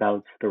ball doesn't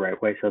bounce the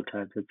right way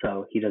sometimes, and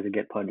so he doesn't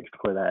get punished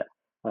for that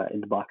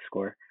in the box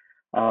score.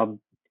 Um,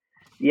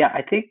 yeah,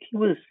 I think he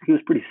was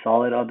pretty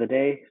solid on the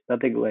day.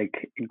 Nothing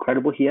like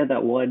incredible. He had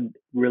that one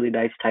really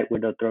nice tight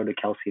window throw to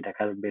Kelsey that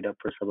kind of made up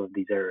for some of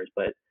these errors,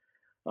 but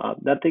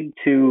nothing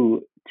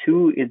too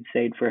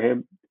insane for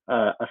him.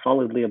 A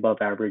solidly above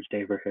average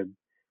day for him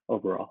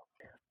overall.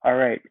 All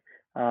right.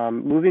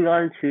 Moving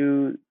on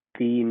to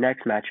the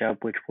next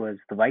matchup, which was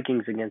the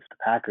Vikings against the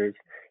Packers.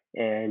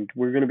 And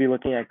we're going to be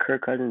looking at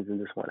Kirk Cousins in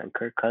this one. And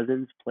Kirk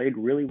Cousins played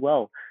really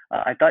well.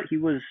 I thought he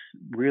was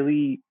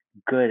really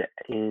good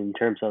in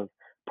terms of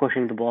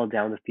pushing the ball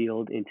down the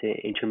field into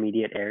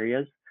intermediate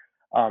areas.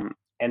 And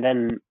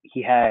then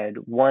he had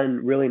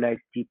one really nice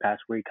deep pass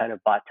where he kind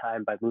of bought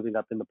time by moving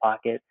up in the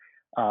pocket.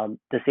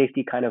 The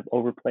safety kind of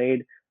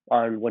overplayed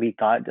on what he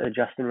thought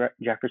Justin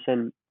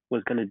Jefferson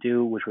was going to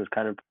do, which was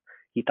kind of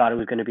he thought it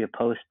was going to be a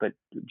post, but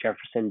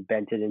Jefferson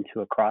bent it into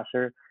a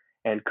crosser,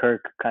 and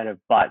Kirk kind of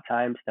bought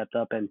time, stepped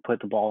up, and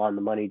put the ball on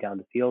the money down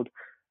the field.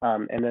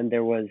 And then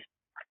there was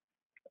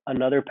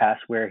another pass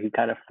where he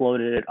kind of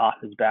floated it off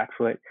his back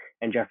foot,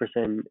 and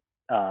Jefferson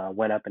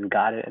went up and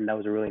got it, and that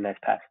was a really nice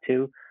pass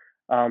too.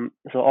 So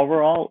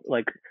overall,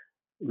 like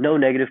no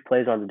negative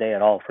plays on the day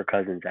at all for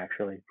Cousins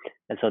actually,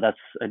 and so that's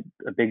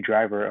a big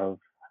driver of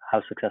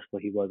how successful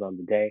he was on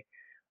the day.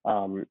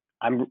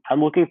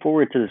 I'm looking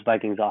forward to this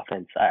Vikings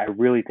offense. I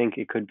really think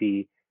it could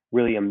be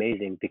really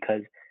amazing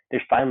because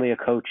there's finally a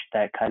coach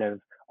that kind of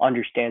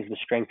understands the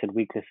strengths and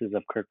weaknesses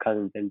of Kirk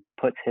Cousins and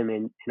puts him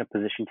in a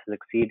position to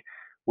succeed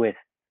with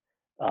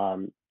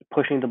um,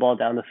 pushing the ball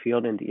down the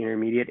field in the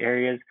intermediate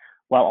areas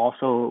while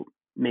also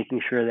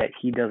making sure that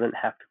he doesn't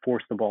have to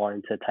force the ball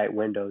into tight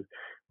windows,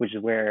 which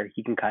is where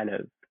he can kind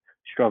of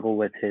struggle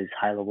with his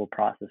high level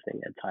processing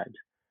at times.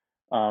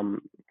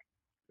 Um,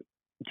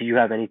 do you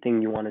have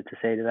anything you wanted to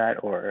say to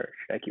that, or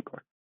should I keep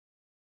going?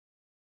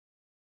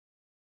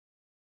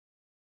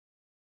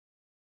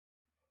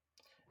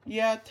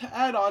 Yeah, to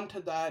add on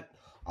to that,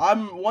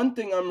 I'm one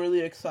thing I'm really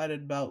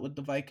excited about with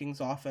the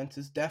Vikings offense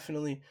is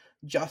definitely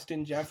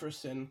Justin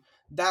Jefferson.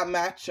 That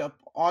matchup,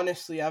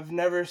 honestly, I've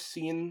never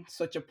seen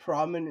such a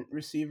prominent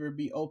receiver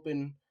be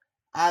open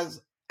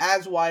as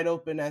as wide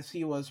open as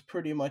he was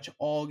pretty much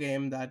all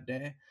game that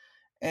day.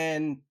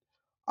 And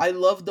I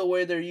love the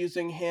way they're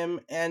using him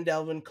and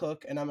Delvin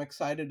Cook, and I'm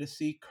excited to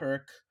see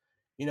Kirk,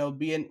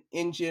 be an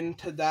engine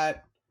to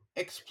that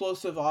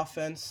explosive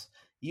offense.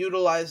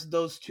 Utilize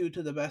those two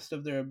to the best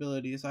of their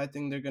abilities. I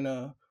think they're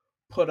gonna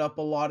put up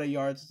a lot of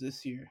yards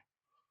this year.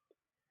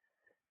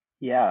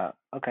 Yeah,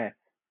 okay.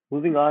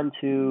 Moving on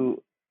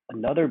to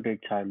another big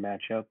time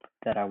matchup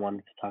that I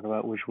wanted to talk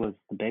about, which was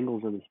the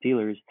Bengals and the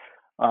Steelers.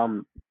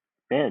 Um,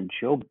 man,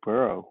 Joe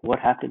Burrow. What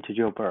happened to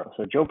Joe Burrow?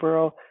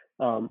 So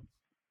um,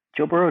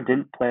 Joe Burrow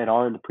didn't play at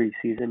all in the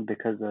preseason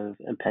because of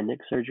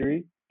appendix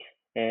surgery,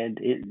 and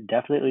it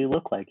definitely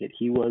looked like it.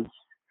 He was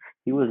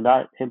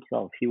not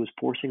himself. He was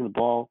forcing the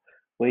ball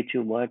way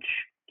too much.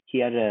 He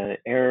had an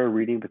error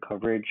reading the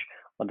coverage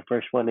on the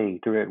first one, and he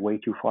threw it way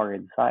too far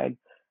inside.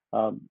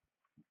 Um,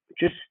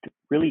 just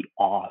really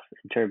off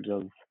in terms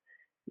of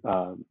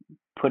um,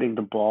 putting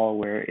the ball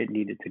where it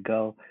needed to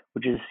go,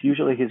 which is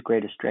usually his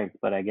greatest strength.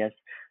 But I guess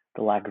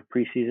the lack of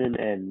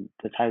preseason and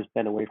the time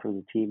spent away from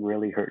the team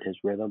really hurt his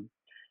rhythm,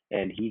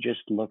 and he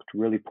just looked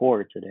really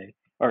poor today,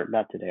 or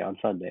not today, on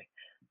Sunday.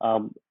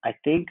 I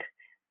think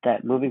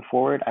that moving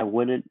forward, I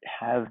wouldn't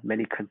have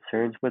many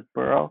concerns with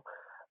Burrow,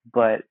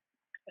 but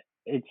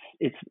it's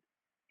it's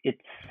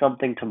it's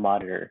something to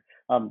monitor.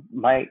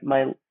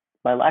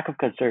 My lack of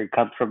concern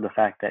comes from the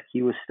fact that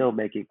he was still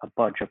making a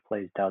bunch of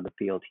plays down the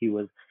field. He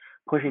was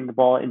pushing the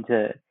ball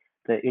into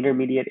the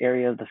intermediate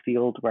area of the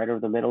field, right over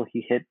the middle.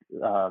 He hit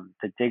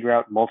the dig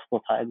route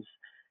multiple times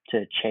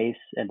to Chase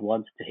and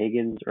once to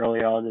Higgins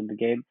earlier on in the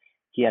game.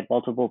 He had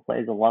multiple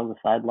plays along the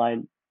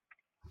sideline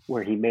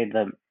where he made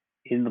them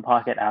in the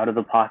pocket, out of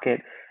the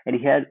pocket, and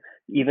he had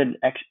even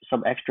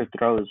some extra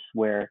throws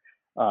where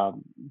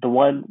the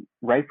one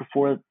right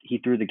before he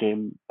threw the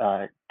game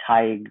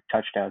tying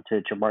touchdown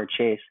to Jamar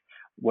Chase,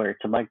 where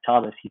to Mike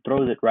Thomas, he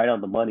throws it right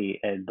on the money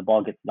and the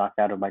ball gets knocked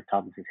out of Mike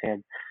Thomas's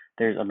hands.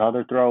 There's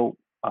another throw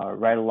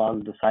right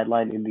along the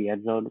sideline in the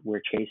end zone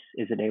where Chase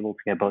isn't able to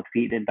get both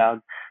feet in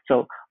bounds.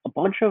 So a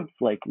bunch of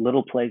like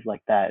little plays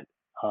like that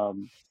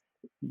um,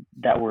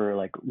 that were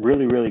like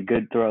really really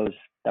good throws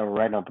that were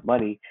right on the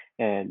money,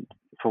 and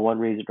for one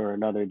reason or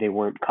another they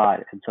weren't caught,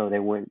 and so they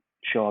wouldn't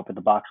show up in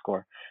the box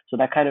score. So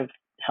that kind of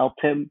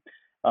helped him,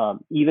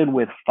 even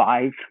with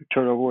five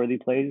turnover worthy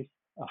plays,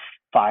 a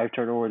five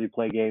turnover worthy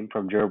play game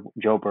from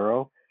Joe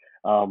Burrow.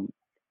 Um,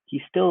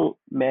 he still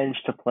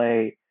managed to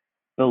play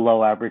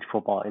below average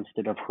football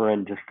instead of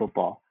horrendous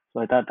football.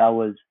 So I thought that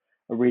was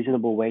a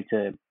reasonable way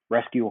to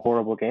rescue a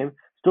horrible game.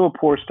 Still a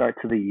poor start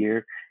to the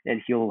year,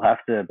 and he'll have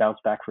to bounce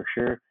back for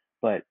sure.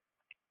 But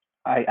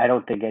I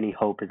don't think any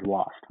hope is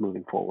lost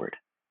moving forward.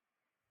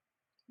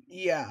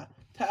 Yeah,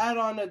 to add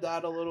on to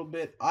that a little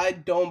bit, I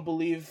don't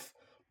believe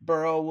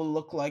Burrow will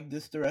look like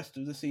this the rest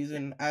of the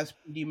season. As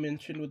PD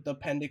mentioned with the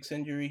appendix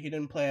injury, he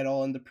didn't play at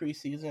all in the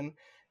preseason.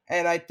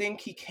 And I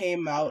think he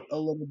came out a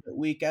little bit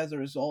weak as a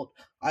result.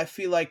 I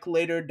feel like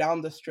later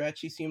down the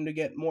stretch, he seemed to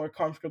get more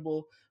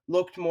comfortable,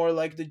 looked more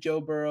like the Joe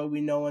Burrow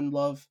we know and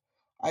love.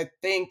 I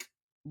think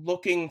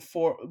looking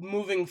for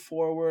moving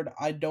forward,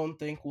 I don't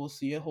think we'll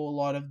see a whole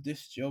lot of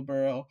this Joe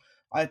Burrow.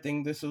 I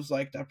think this was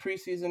like that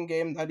preseason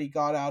game that he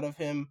got out of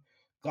him,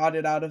 got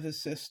it out of his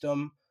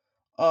system.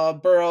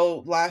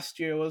 Burrow last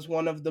year was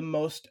one of the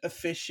most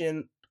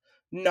efficient,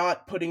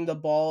 not putting the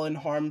ball in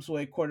harm's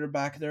way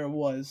quarterback there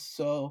was.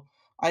 So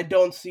I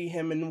don't see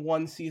him in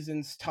one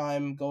season's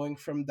time going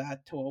from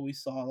that to what we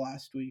saw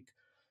last week.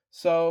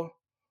 So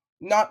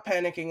not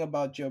panicking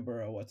about Joe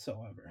Burrow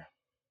whatsoever.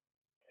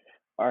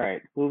 All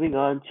right, moving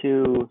on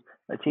to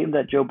a team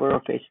that Joe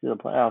Burrow faced in the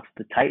playoffs,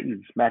 the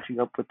Titans, matching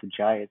up with the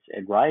Giants,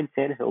 and Ryan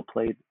Tannehill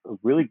played a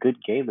really good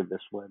game in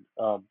this one.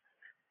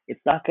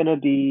 It's not going to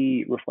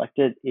be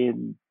reflected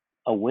in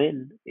a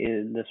win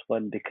in this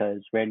one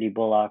because Randy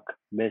Bullock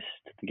missed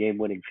the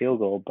game-winning field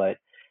goal, but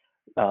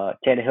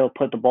Tannehill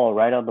put the ball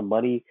right on the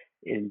money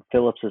in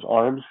Phillips's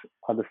arms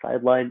on the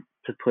sideline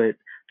to put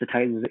the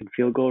Titans in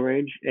field goal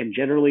range, and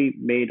generally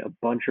made a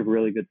bunch of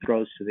really good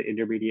throws to the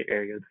intermediate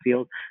area of the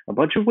field, a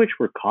bunch of which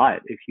were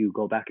caught if you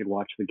go back and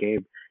watch the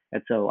game.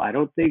 And so I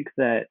don't think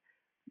that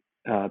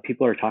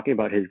people are talking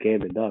about his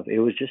game enough. It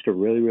was just a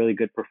really, really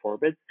good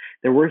performance.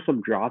 There were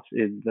some drops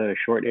in the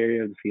short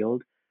area of the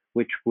field,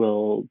 which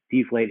will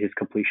deflate his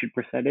completion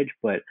percentage,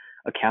 but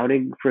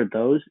accounting for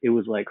those, it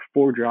was like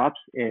four drops,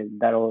 and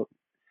that'll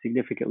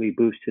significantly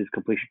boost his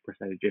completion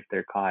percentage if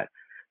they're caught.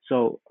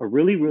 So a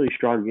really, really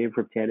strong game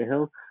from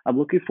Tannehill. I'm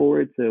looking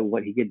forward to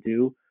what he could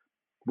do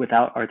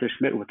without Arthur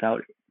Smith,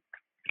 without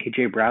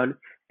AJ Brown,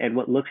 and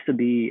what looks to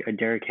be a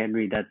Derrick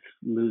Henry that's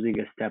losing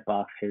a step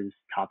off his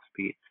top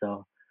speed.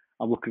 So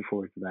I'm looking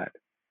forward to that.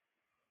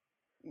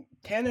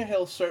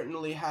 Tannehill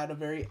certainly had a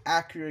very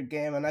accurate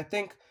game, and I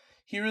think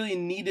he really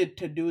needed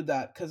to do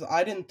that because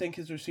I didn't think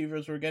his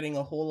receivers were getting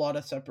a whole lot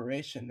of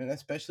separation, and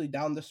especially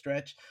down the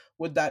stretch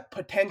with that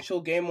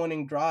potential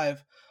game-winning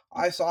drive,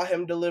 I saw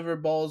him deliver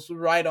balls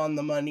right on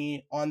the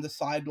money on the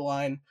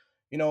sideline,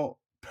 in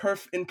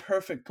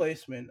perfect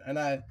placement, and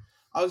I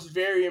was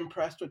very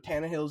impressed with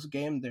Tannehill's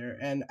game there.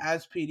 And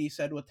as PD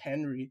said with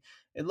Henry,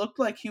 it looked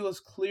like he was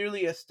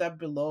clearly a step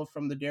below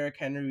from the Derrick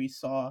Henry we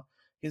saw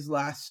his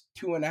last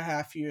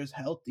 2.5 years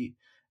healthy.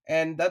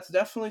 And that's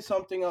definitely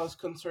something I was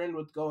concerned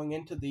with going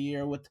into the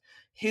year with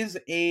his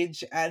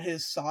age at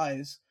his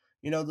size.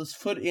 Those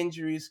foot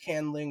injuries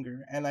can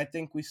linger, and I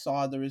think we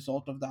saw the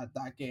result of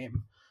that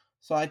game.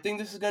 So I think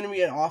this is going to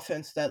be an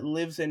offense that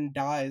lives and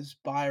dies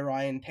by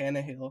Ryan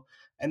Tannehill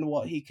and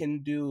what he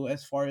can do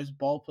as far as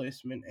ball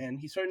placement. And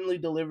he certainly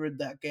delivered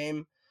that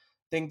game.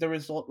 I think the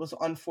result was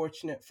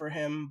unfortunate for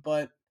him,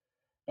 but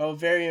oh,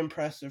 very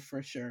impressive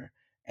for sure.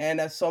 And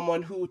as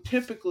someone who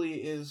typically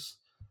is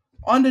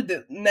on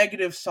the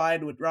negative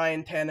side with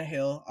Ryan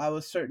Tannehill, I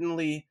was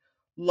certainly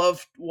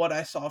loved what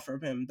I saw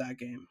from him that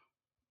game.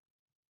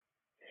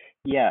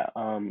 Yeah,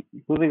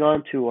 moving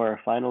on to our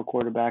final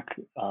quarterback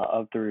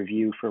of the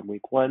review from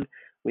week one,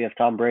 we have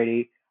Tom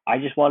Brady. I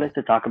just wanted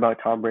to talk about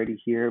Tom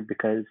Brady here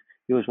because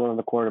he was one of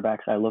the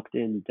quarterbacks I looked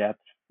in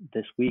depth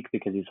this week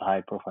because he's a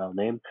high profile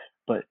name.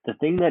 But the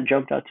thing that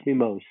jumped out to me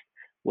most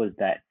was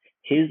that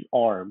his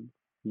arm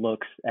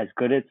looks as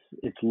good as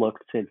it's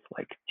looked since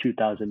like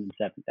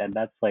 2007. And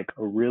that's like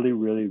a really,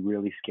 really,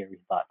 really scary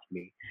thought to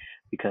me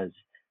because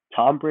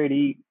Tom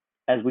Brady,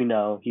 as we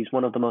know, he's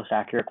one of the most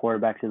accurate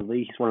quarterbacks in the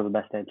league. He's one of the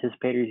best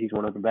anticipators. He's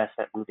one of the best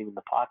at moving in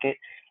the pocket.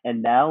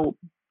 And now,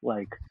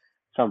 like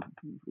some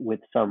with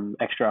some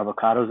extra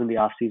avocados in the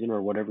off season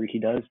or whatever he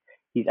does,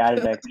 he's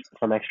added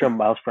some extra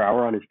miles per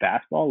hour on his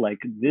fastball. Like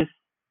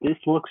this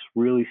looks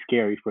really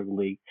scary for the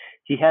league.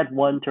 He had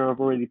one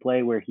turnover worthy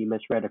play where he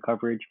misread a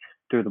coverage,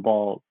 threw the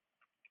ball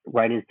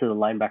right into the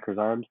linebacker's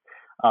arms.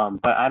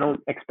 But I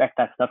don't expect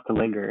that stuff to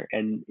linger.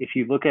 And if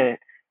you want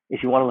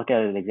to look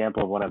at an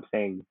example of what I'm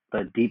saying,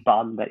 the deep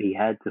bomb that he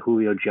had to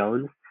Julio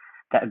Jones,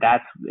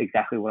 that's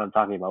exactly what I'm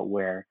talking about,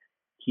 where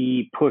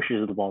he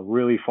pushes the ball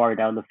really far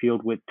down the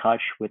field with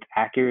touch, with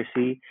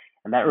accuracy,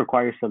 and that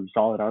requires some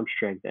solid arm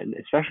strength, and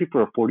especially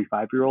for a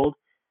 45-year-old.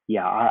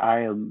 Yeah, I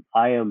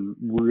am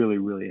really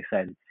really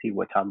excited to see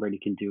what Tom Brady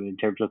can do in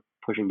terms of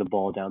pushing the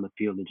ball down the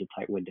field into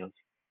tight windows.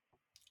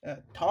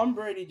 Tom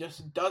Brady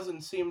just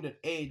doesn't seem to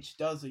age,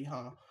 does he,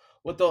 huh?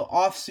 With the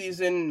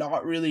offseason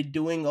not really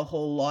doing a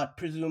whole lot,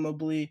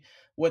 presumably,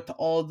 with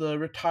all the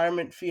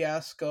retirement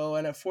fiasco,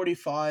 and at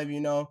 45,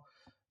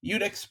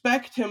 you'd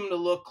expect him to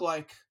look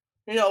like,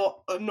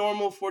 a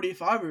normal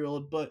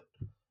 45-year-old, but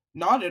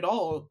not at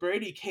all.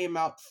 Brady came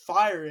out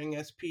firing,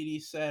 as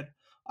PD said.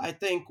 I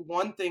think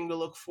one thing to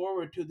look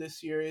forward to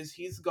this year is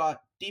he's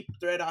got deep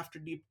threat after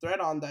deep threat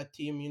on that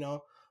team.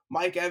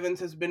 Mike Evans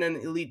has been an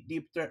elite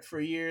deep threat for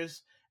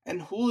years,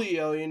 and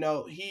Julio,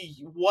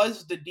 he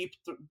was the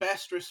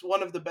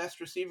one of the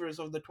best receivers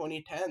of the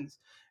 2010s,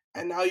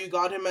 and now you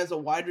got him as a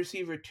wide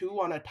receiver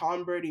too on a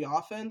Tom Brady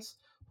offense.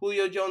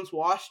 Julio Jones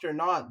washed or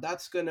not,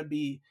 that's gonna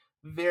be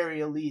very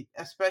elite,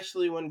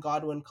 especially when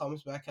Godwin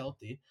comes back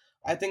healthy.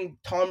 I think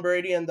Tom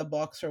Brady and the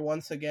Bucks are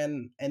once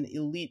again an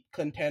elite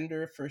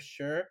contender for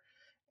sure.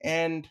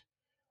 And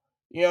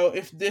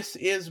if this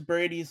is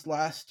Brady's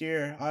last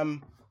year,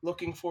 I'm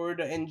looking forward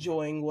to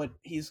enjoying what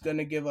he's going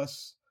to give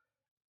us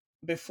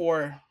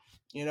before,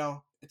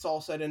 it's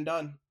all said and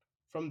done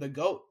from the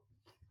GOAT.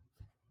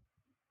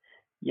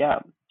 Yeah,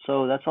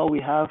 so that's all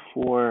we have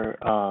for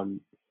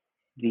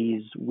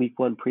these week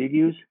one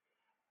previews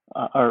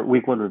or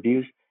week one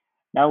reviews.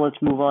 Now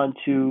let's move on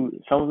to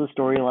some of the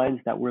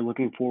storylines that we're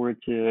looking forward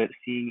to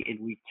seeing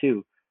in week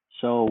two.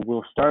 So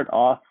we'll start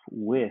off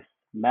with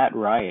Matt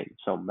Ryan.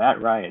 So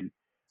Matt Ryan,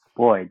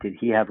 boy, did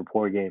he have a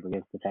poor game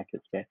against the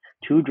Texans, man.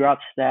 Two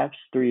dropped snaps,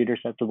 three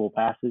interceptable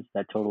passes.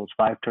 That totals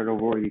five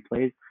turnover-worthy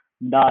plays.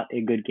 Not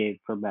a good game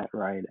for Matt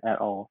Ryan at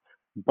all.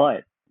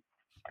 But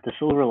the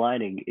silver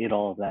lining in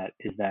all of that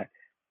is that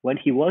when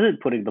he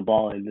wasn't putting the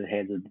ball in the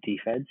hands of the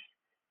defense,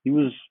 he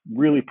was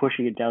really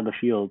pushing it down the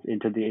field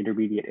into the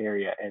intermediate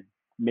area and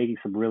making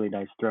some really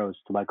nice throws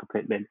to Michael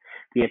Pittman.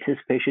 The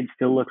anticipation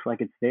still looks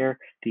like it's there.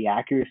 The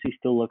accuracy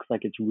still looks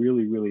like it's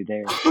really, really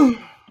there.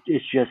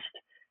 It's just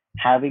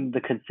having the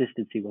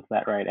consistency with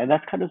Matt Ryan. And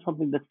that's kind of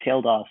something that's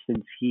tailed off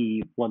since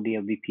he won the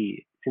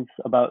MVP. Since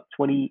about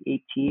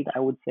 2018, I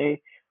would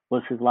say,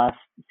 was his last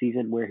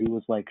season where he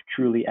was like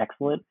truly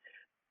excellent.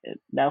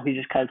 Now he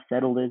just kind of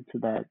settled into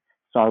that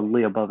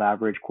solidly above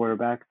average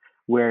quarterback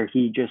where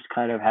he just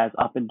kind of has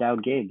up and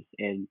down games.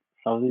 And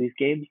some of these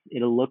games,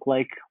 it'll look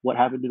like what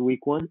happened in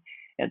week one,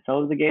 and some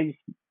of the games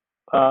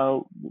uh,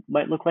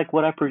 might look like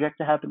what I project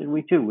to happen in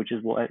week two, which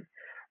is what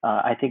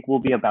I think will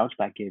be a bounce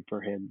back game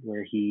for him,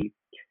 where he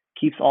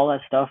keeps all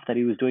that stuff that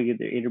he was doing in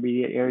the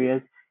intermediate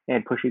areas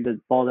and pushing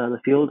the ball down the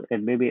field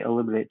and maybe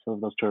eliminate some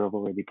of those turnover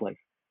worthy plays.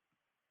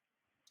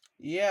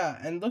 Yeah,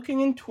 and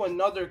looking into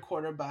another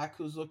quarterback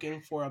who's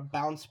looking for a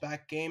bounce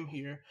back game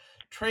here,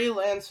 Trey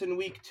Lance in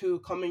week two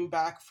coming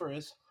back for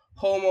his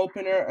home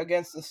opener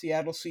against the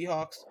Seattle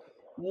Seahawks.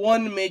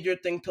 One major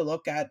thing to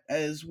look at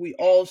is we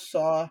all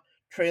saw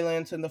Trey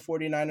Lance and the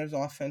 49ers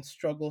offense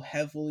struggle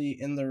heavily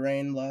in the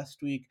rain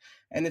last week,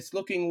 and it's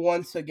looking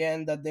once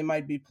again that they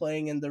might be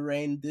playing in the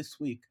rain this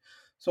week.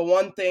 So,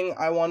 one thing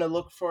I want to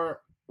look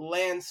for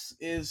Lance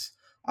is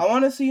I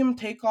want to see him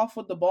take off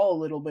with the ball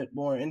a little bit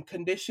more. In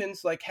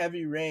conditions like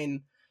heavy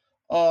rain,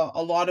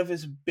 a lot of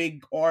his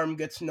big arm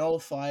gets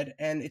nullified,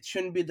 and it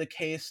shouldn't be the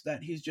case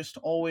that he's just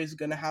always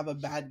going to have a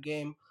bad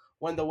game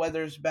when the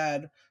weather's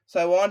bad. So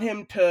I want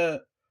him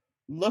to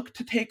look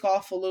to take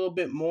off a little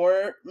bit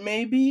more,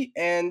 maybe,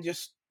 and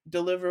just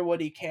deliver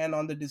what he can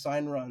on the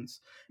design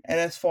runs. And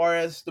as far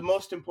as the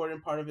most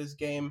important part of his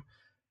game,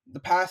 the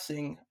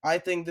passing, I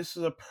think this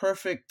is a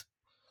perfect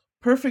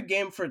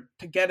game for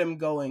to get him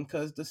going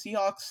because the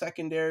Seahawks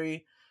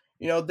secondary,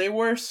 they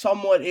were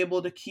somewhat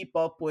able to keep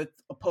up with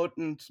a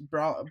potent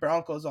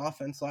Broncos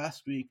offense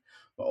last week.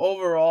 But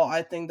overall,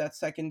 I think that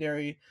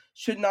secondary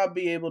should not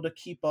be able to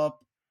keep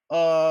up.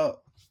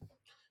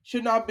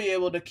 Should not be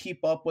able to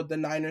keep up with the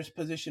Niners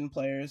position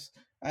players.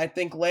 I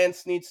think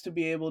Lance needs to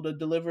be able to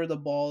deliver the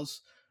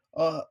balls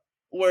uh,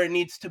 where it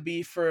needs to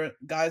be for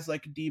guys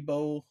like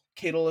Debo,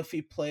 Kittle if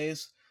he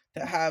plays,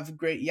 to have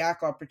great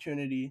yak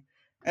opportunity.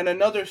 And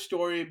another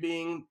story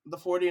being the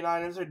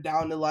 49ers are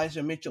down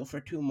Elijah Mitchell for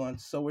 2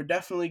 months. So we're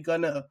definitely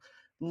going to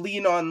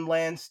lean on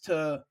Lance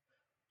to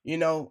you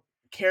know,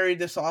 carry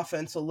this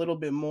offense a little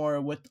bit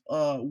more with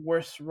a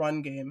worse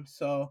run game.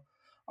 So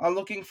I'm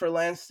looking for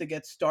Lance to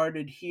get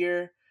started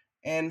here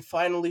and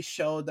finally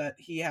show that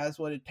he has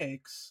what it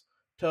takes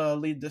to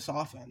lead this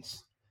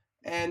offense.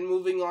 And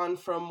moving on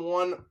from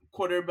one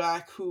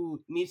quarterback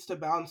who needs to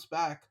bounce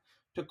back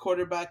to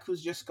quarterback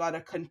who's just got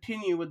to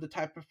continue with the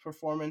type of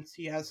performance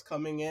he has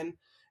coming in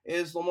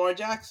is Lamar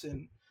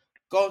Jackson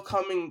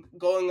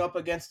going up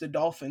against the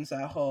Dolphins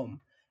at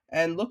home.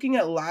 And looking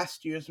at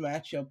last year's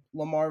matchup,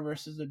 Lamar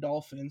versus the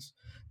Dolphins,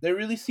 they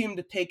really seemed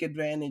to take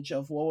advantage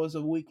of what was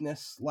a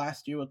weakness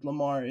last year with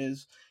Lamar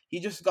is he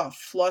just got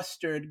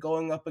flustered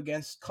going up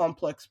against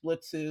complex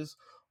blitzes,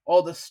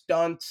 all the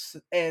stunts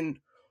and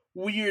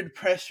weird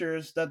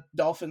pressures that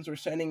Dolphins were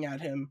sending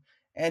at him,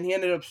 and he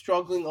ended up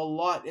struggling a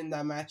lot in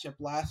that matchup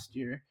last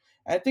year.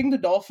 I think the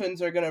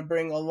Dolphins are going to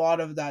bring a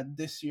lot of that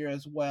this year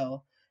as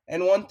well.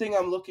 And one thing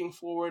I'm looking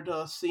forward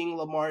to seeing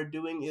Lamar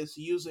doing is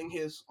using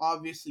his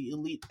obviously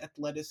elite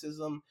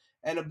athleticism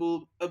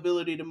and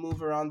ability to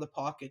move around the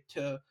pocket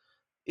to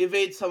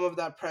evade some of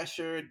that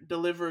pressure,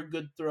 deliver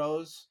good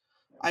throws.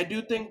 I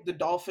do think the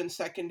Dolphins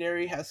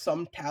secondary has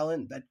some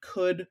talent that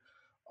could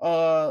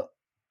uh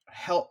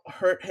help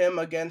hurt him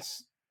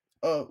against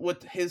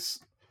with his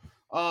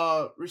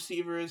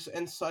receivers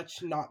and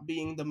such not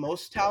being the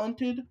most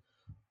talented.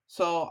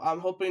 So I'm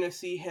hoping to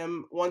see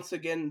him once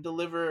again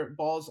deliver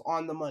balls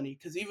on the money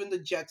because even the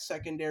Jets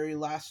secondary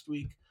last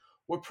week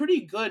were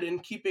pretty good in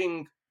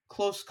keeping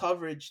close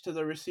coverage to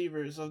the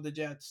receivers of the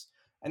Jets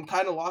and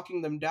kind of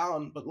locking them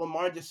down. But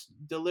Lamar just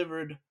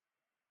delivered.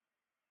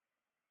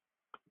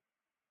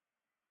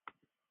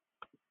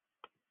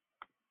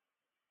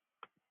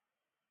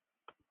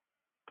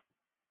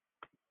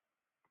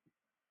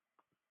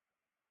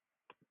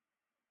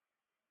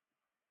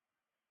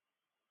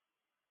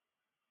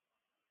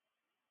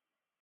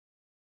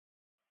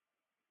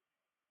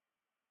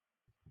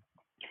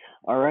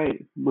 All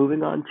right,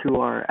 moving on to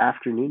our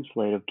afternoon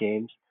slate of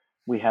games.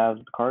 We have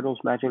the Cardinals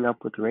matching up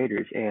with the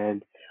Raiders,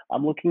 and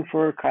I'm looking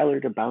for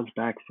Kyler to bounce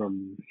back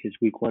from his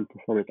week one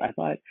performance. I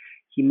thought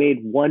he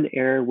made one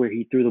error where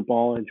he threw the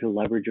ball into the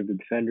leverage of the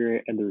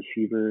defender, and the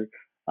receiver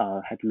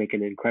had to make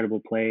an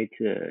incredible play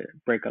to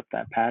break up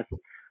that pass.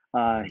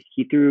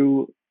 He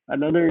threw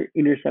another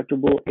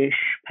interceptable ish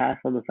pass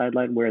on the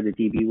sideline where the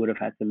DB would have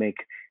had to make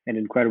an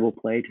incredible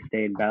play to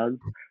stay in bounds.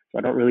 So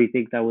I don't really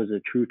think that was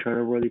a true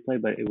turnover worthy play,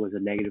 but it was a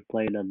negative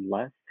play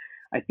nonetheless.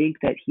 I think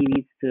that he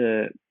needs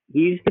to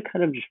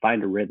kind of just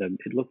find a rhythm.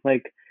 It looked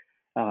like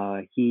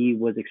he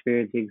was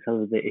experiencing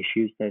some of the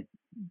issues that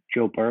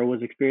Joe Burrow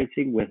was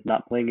experiencing with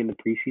not playing in the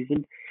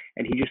preseason,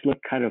 and he just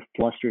looked kind of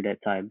flustered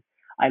at times.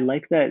 I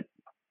like that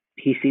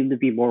he seemed to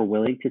be more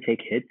willing to take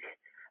hits,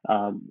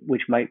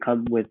 which might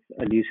come with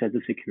a new sense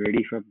of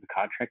security from the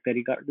contract that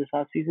he got this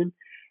offseason.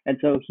 And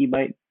so he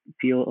might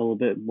feel a little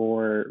bit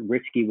more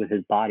risky with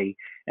his body.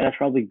 And that's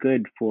probably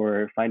good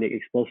for finding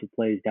explosive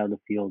plays down the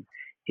field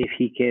if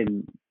he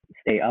can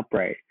stay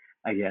upright,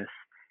 I guess.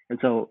 And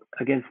so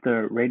against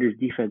the Raiders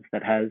defense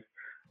that has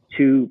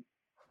two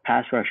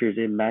pass rushers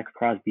in Max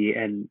Crosby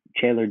and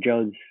Chandler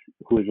Jones,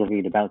 who is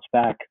looking to bounce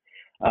back.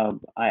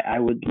 I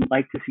would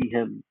like to see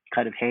him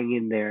kind of hang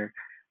in there,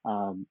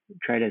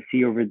 try to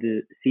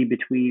see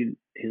between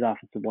his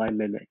offensive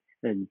linemen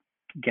and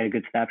get a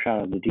good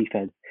snapshot on the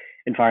defense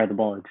and fire the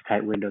ball into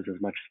tight windows as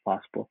much as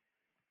possible.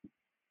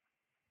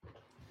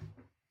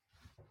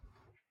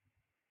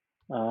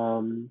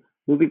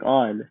 Moving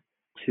on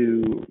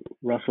to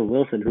Russell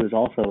Wilson, who is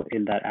also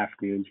in that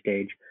afternoon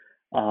stage.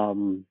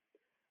 Um,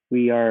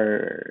 we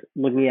are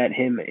looking at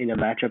him in a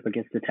matchup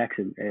against the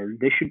Texans, and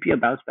this should be a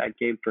bounce back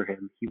game for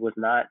him. He was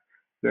not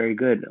very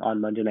good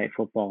on Monday Night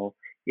Football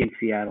in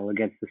Seattle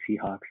against the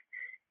Seahawks,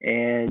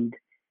 and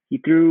he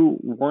threw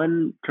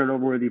one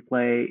turnover worthy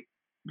play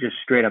just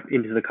straight up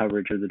into the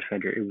coverage of the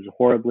defender. It was a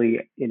horribly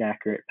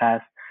inaccurate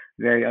pass,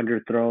 very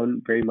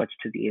underthrown, very much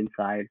to the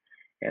inside,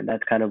 and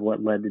that's kind of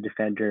what led the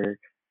defender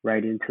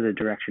right into the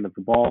direction of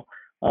the ball.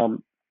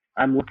 Um,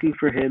 I'm looking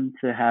for him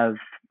to have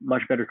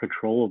much better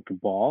control of the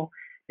ball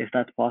if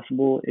that's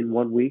possible in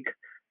 1 week.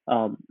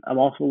 I'm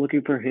also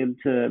looking for him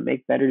to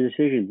make better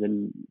decisions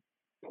and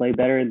play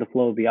better in the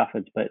flow of the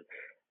offense. But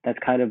that's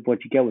kind of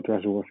what you get with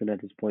Russell Wilson at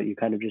this point. You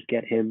kind of just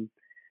get him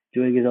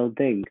doing his own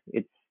thing.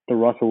 It's the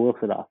Russell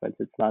Wilson offense.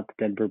 It's not the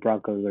Denver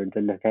Broncos or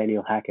the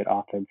Nathaniel Hackett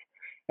offense.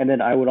 And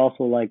then I would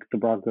also like the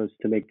Broncos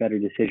to make better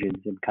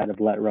decisions and kind of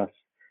let Russ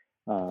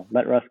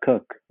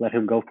cook, let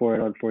him go for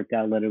it on fourth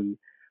down, let him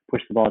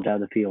push the ball down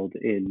the field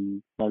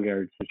in long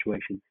yard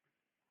situations.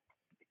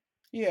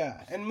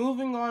 Yeah, and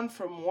moving on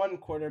from one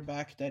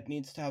quarterback that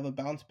needs to have a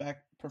bounce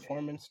back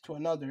performance to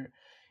another,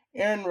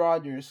 Aaron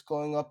Rodgers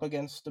going up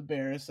against the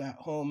Bears at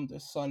home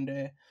this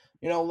Sunday.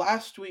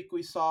 Last week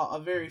we saw a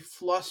very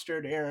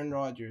flustered Aaron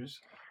Rodgers.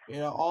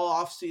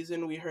 All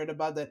offseason we heard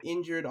about that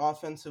injured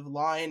offensive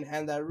line,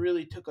 and that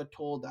really took a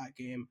toll that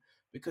game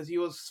because he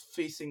was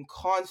facing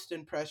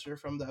constant pressure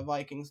from the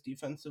Vikings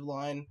defensive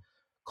line,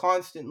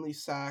 constantly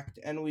sacked,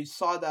 and we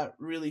saw that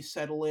really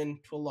settle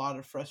into a lot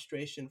of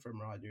frustration from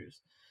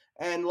Rodgers.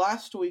 And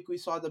last week we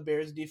saw the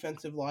Bears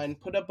defensive line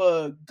put up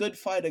a good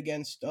fight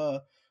against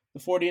the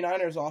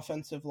 49ers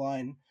offensive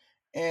line.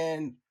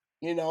 And,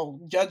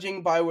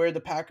 judging by where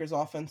the Packers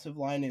offensive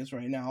line is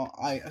right now,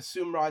 I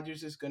assume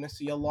Rodgers is going to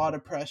see a lot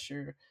of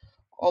pressure,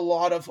 a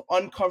lot of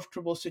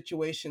uncomfortable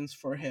situations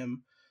for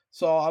him.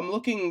 So I'm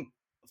looking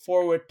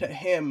forward to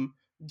him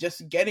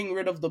just getting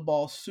rid of the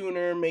ball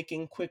sooner,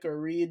 making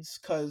quicker reads,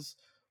 because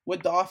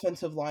with the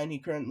offensive line he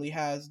currently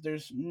has,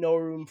 there's no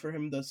room for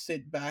him to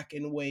sit back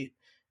and wait.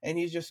 And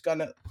he's just going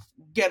to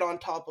get on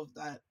top of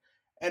that.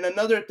 And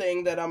another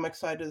thing that I'm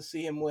excited to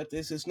see him with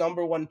is his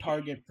number one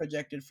target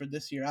projected for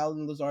this year.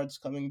 Alan Lazard's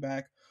coming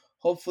back.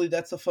 Hopefully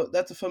that's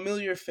a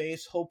familiar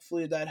face.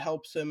 Hopefully that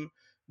helps him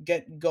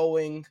get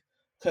going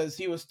because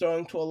he was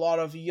throwing to a lot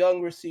of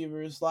young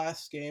receivers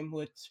last game,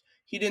 which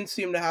he didn't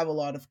seem to have a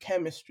lot of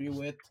chemistry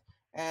with,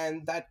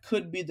 and that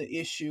could be the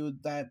issue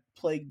that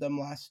plagued them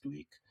last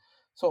week.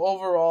 So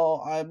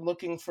overall, I'm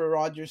looking for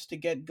Rodgers to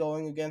get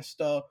going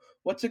against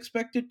what's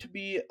expected to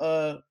be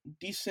a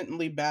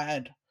decently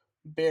bad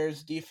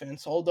Bears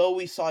defense. Although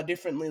we saw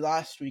differently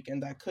last week,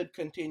 and that could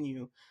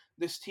continue.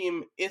 This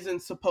team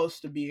isn't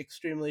supposed to be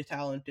extremely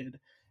talented,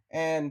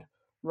 and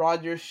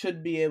Rodgers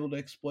should be able to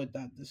exploit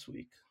that this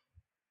week.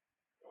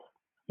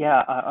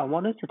 Yeah, I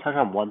wanted to touch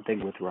on one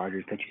thing with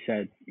Rodgers that you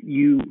said.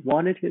 You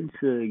wanted him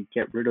to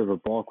get rid of the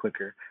ball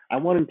quicker. I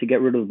want him to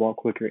get rid of the ball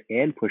quicker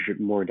and push it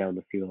more down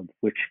the field,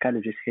 which kind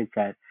of just hints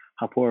at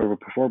how poor of a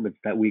performance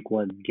that week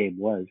 1 game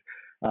was.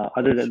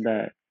 Other That's than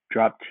that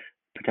dropped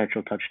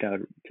potential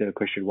touchdown to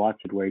Christian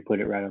Watson where he put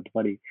it right on the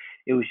money,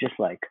 it was just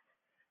like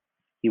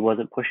he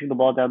wasn't pushing the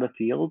ball down the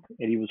field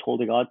and he was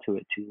holding on to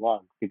it too long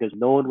because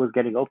no one was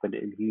getting open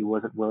and he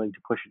wasn't willing to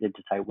push it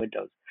into tight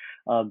windows.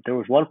 There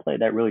was one play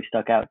that really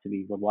stuck out to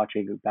me when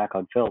watching it back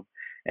on film,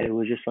 and it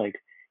was just like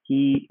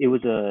it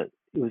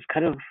was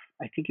kind of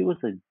I think it was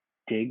a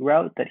dig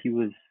route that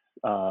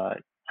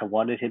I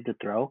wanted him to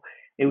throw.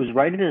 It was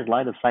right in his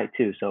line of sight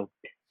too, so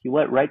he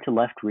went right to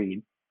left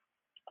read.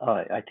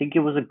 I think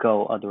it was a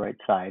go on the right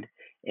side,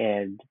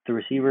 and the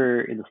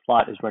receiver in the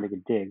slot is running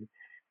a dig.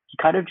 He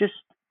kind of just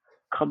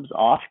comes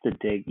off the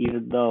dig,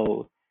 even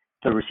though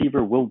the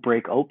receiver will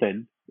break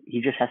open.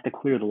 He just has to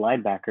clear the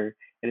linebacker,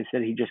 and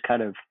instead he just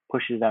kind of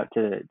pushes it out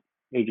to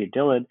AJ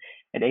Dillon,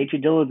 and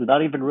AJ Dillon's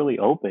not even really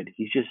open.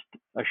 He's just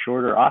a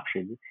shorter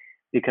option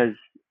because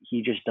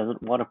he just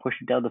doesn't want to push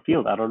it down the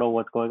field. I don't know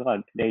what's going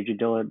on. And AJ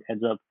Dillon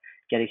ends up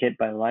getting hit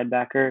by a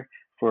linebacker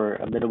for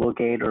a minimal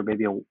gain or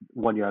maybe a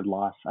 1 yard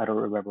loss. I don't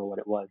remember what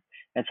it was.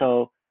 And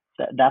so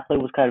that play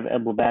was kind of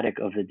emblematic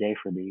of the day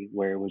for me,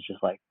 where it was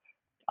just like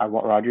I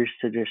want Rodgers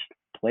to just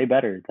play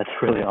better. That's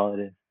really all it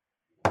is.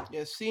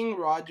 Yeah, seeing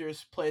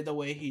Rodgers play the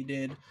way he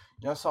did,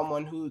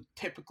 someone who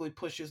typically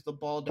pushes the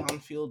ball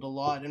downfield a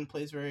lot and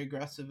plays very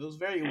aggressive, it was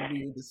very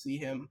weird to see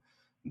him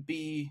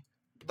be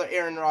the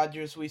Aaron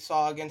Rodgers we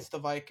saw against the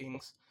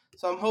Vikings.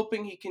 So I'm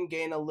hoping he can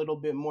gain a little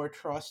bit more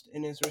trust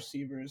in his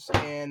receivers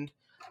and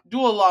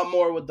do a lot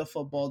more with the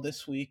football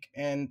this week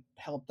and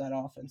help that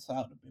offense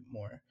out a bit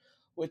more.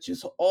 which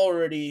is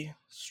already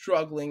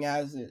struggling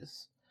as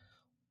is.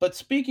 But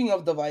speaking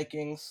of the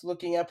Vikings,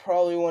 looking at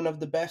probably one of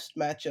the best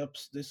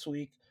matchups this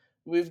week,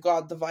 we've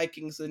got the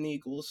Vikings and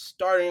Eagles.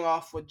 Starting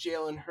off with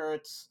Jalen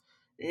Hurts.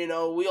 We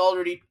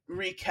already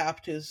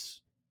recapped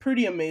his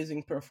pretty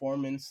amazing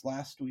performance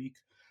last week.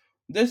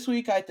 This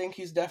week, I think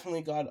he's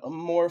definitely got a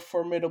more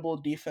formidable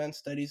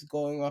defense that he's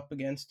going up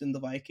against in the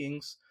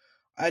Vikings.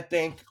 I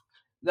think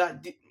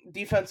that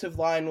defensive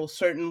line will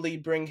certainly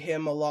bring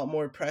him a lot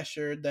more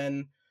pressure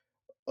than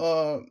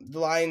the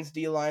Lions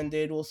D line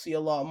did. We'll see a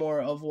lot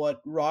more of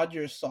what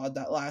Rodgers saw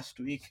that last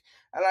week,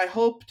 and I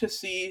hope to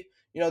see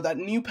that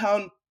new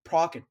pound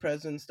pocket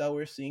presence that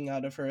we're seeing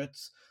out of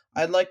Hurts.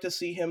 I'd like to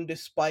see him,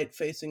 despite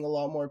facing a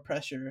lot more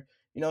pressure,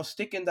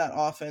 stick in that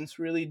offense,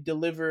 really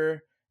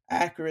deliver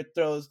accurate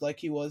throws like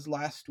he was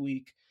last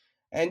week,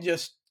 and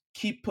just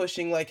keep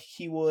pushing like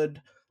he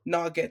would,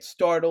 not get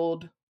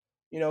startled,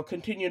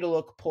 continue to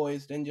look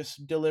poised and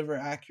just deliver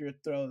accurate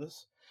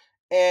throws.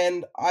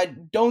 And I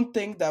don't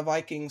think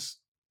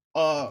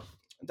uh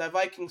that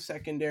Vikings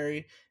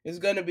secondary is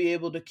going to be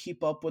able to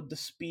keep up with the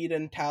speed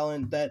and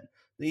talent that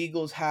the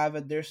Eagles have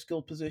at their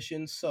skill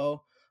positions.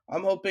 So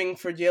I'm hoping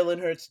for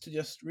Jalen Hurts to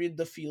just read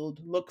the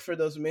field, look for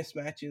those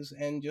mismatches,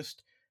 and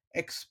just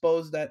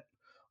expose that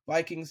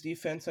Vikings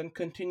defense and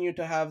continue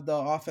to have the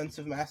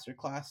offensive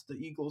masterclass the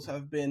Eagles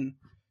have been,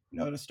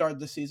 to start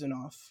the season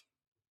off.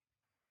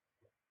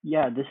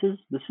 Yeah, this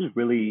is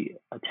really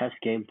a test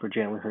game for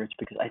Jalen Hurts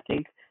because I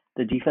think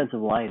the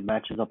defensive line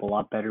matches up a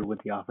lot better with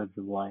the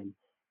offensive line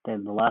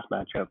than the last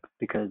matchup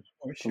because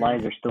For the sure.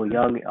 Lions are still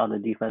young on the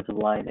defensive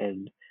line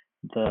and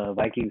the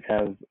Vikings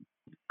have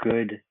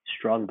good,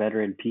 strong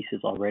veteran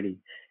pieces already.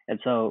 And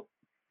so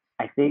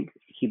I think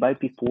he might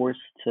be forced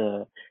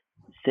to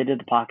sit in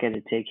the pocket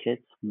and take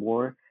hits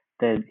more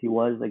than he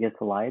was against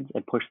the Lions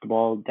and push the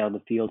ball down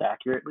the field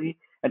accurately.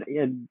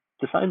 And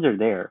the signs are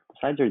there. The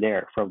signs are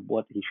there from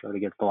what he showed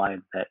against the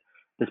Lions that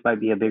this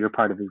might be a bigger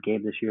part of his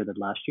game this year than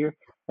last year.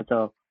 And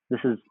so this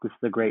is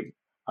a great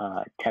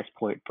test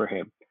point for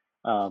him.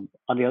 On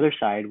the other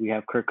side, we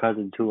have Kirk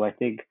Cousins, who I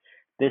think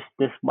this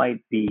this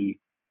might be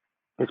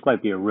this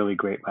might be a really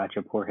great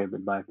matchup for him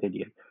in my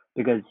opinion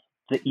because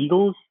the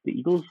Eagles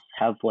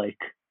have like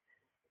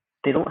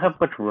they don't have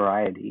much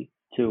variety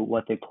to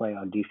what they play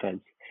on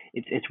defense.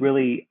 It's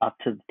really up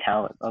to the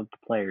talent of the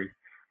players.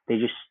 They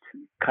just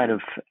kind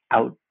of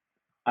out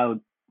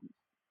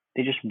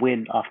they just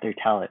win off their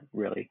talent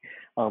really.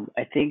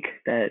 I think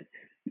that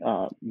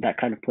that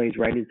kind of plays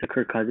right into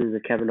Kirk Cousins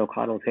and Kevin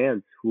O'Connell's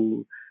hands,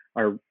 who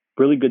are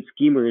really good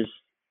schemers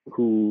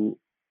who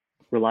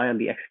rely on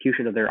the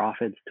execution of their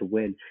offense to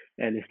win.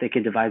 And if they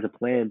can devise a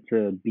plan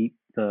to beat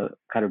the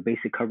kind of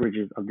basic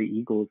coverages of the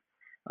Eagles,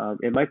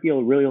 it might be a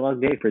really long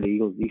day for the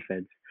Eagles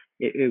defense.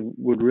 It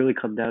would really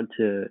come down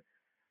to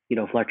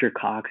Fletcher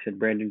Cox and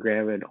Brandon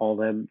Graham and all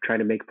them trying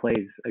to make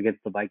plays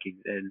against the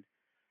Vikings. And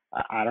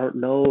I don't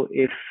know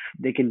if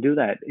they can do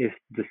that if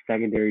the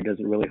secondary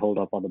doesn't really hold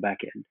up on the back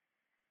end.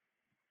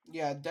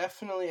 Yeah,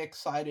 definitely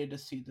excited to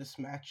see this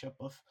matchup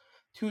of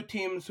two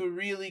teams who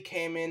really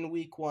came in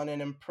week one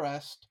and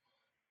impressed.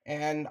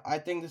 And I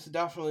think this is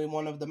definitely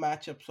one of the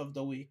matchups of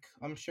the week.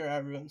 I'm sure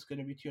everyone's going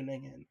to be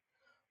tuning in.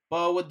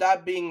 But with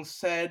that being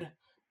said,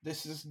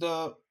 this is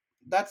the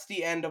that's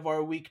the end of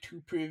our week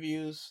two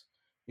previews.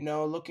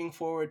 Looking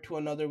forward to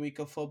another week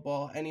of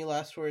football. Any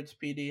last words,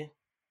 PD?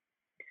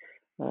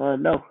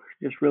 No,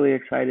 just really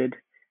excited.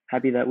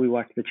 Happy that we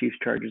watched the Chiefs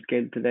Chargers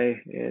game today.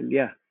 And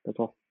yeah, that's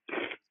all.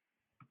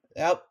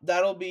 Yep,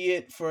 that'll be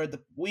it for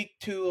the week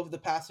two of the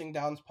Passing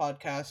Downs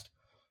podcast.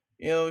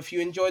 If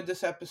you enjoyed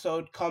this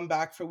episode, come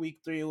back for week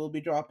three. We'll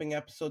be dropping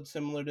episodes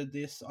similar to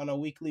this on a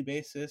weekly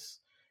basis.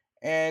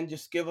 And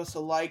just give us a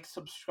like,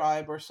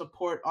 subscribe, or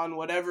support on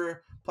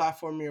whatever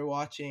platform you're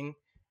watching.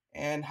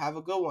 And have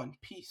a good one.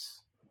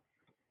 Peace.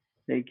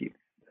 Thank you.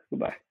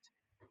 Goodbye.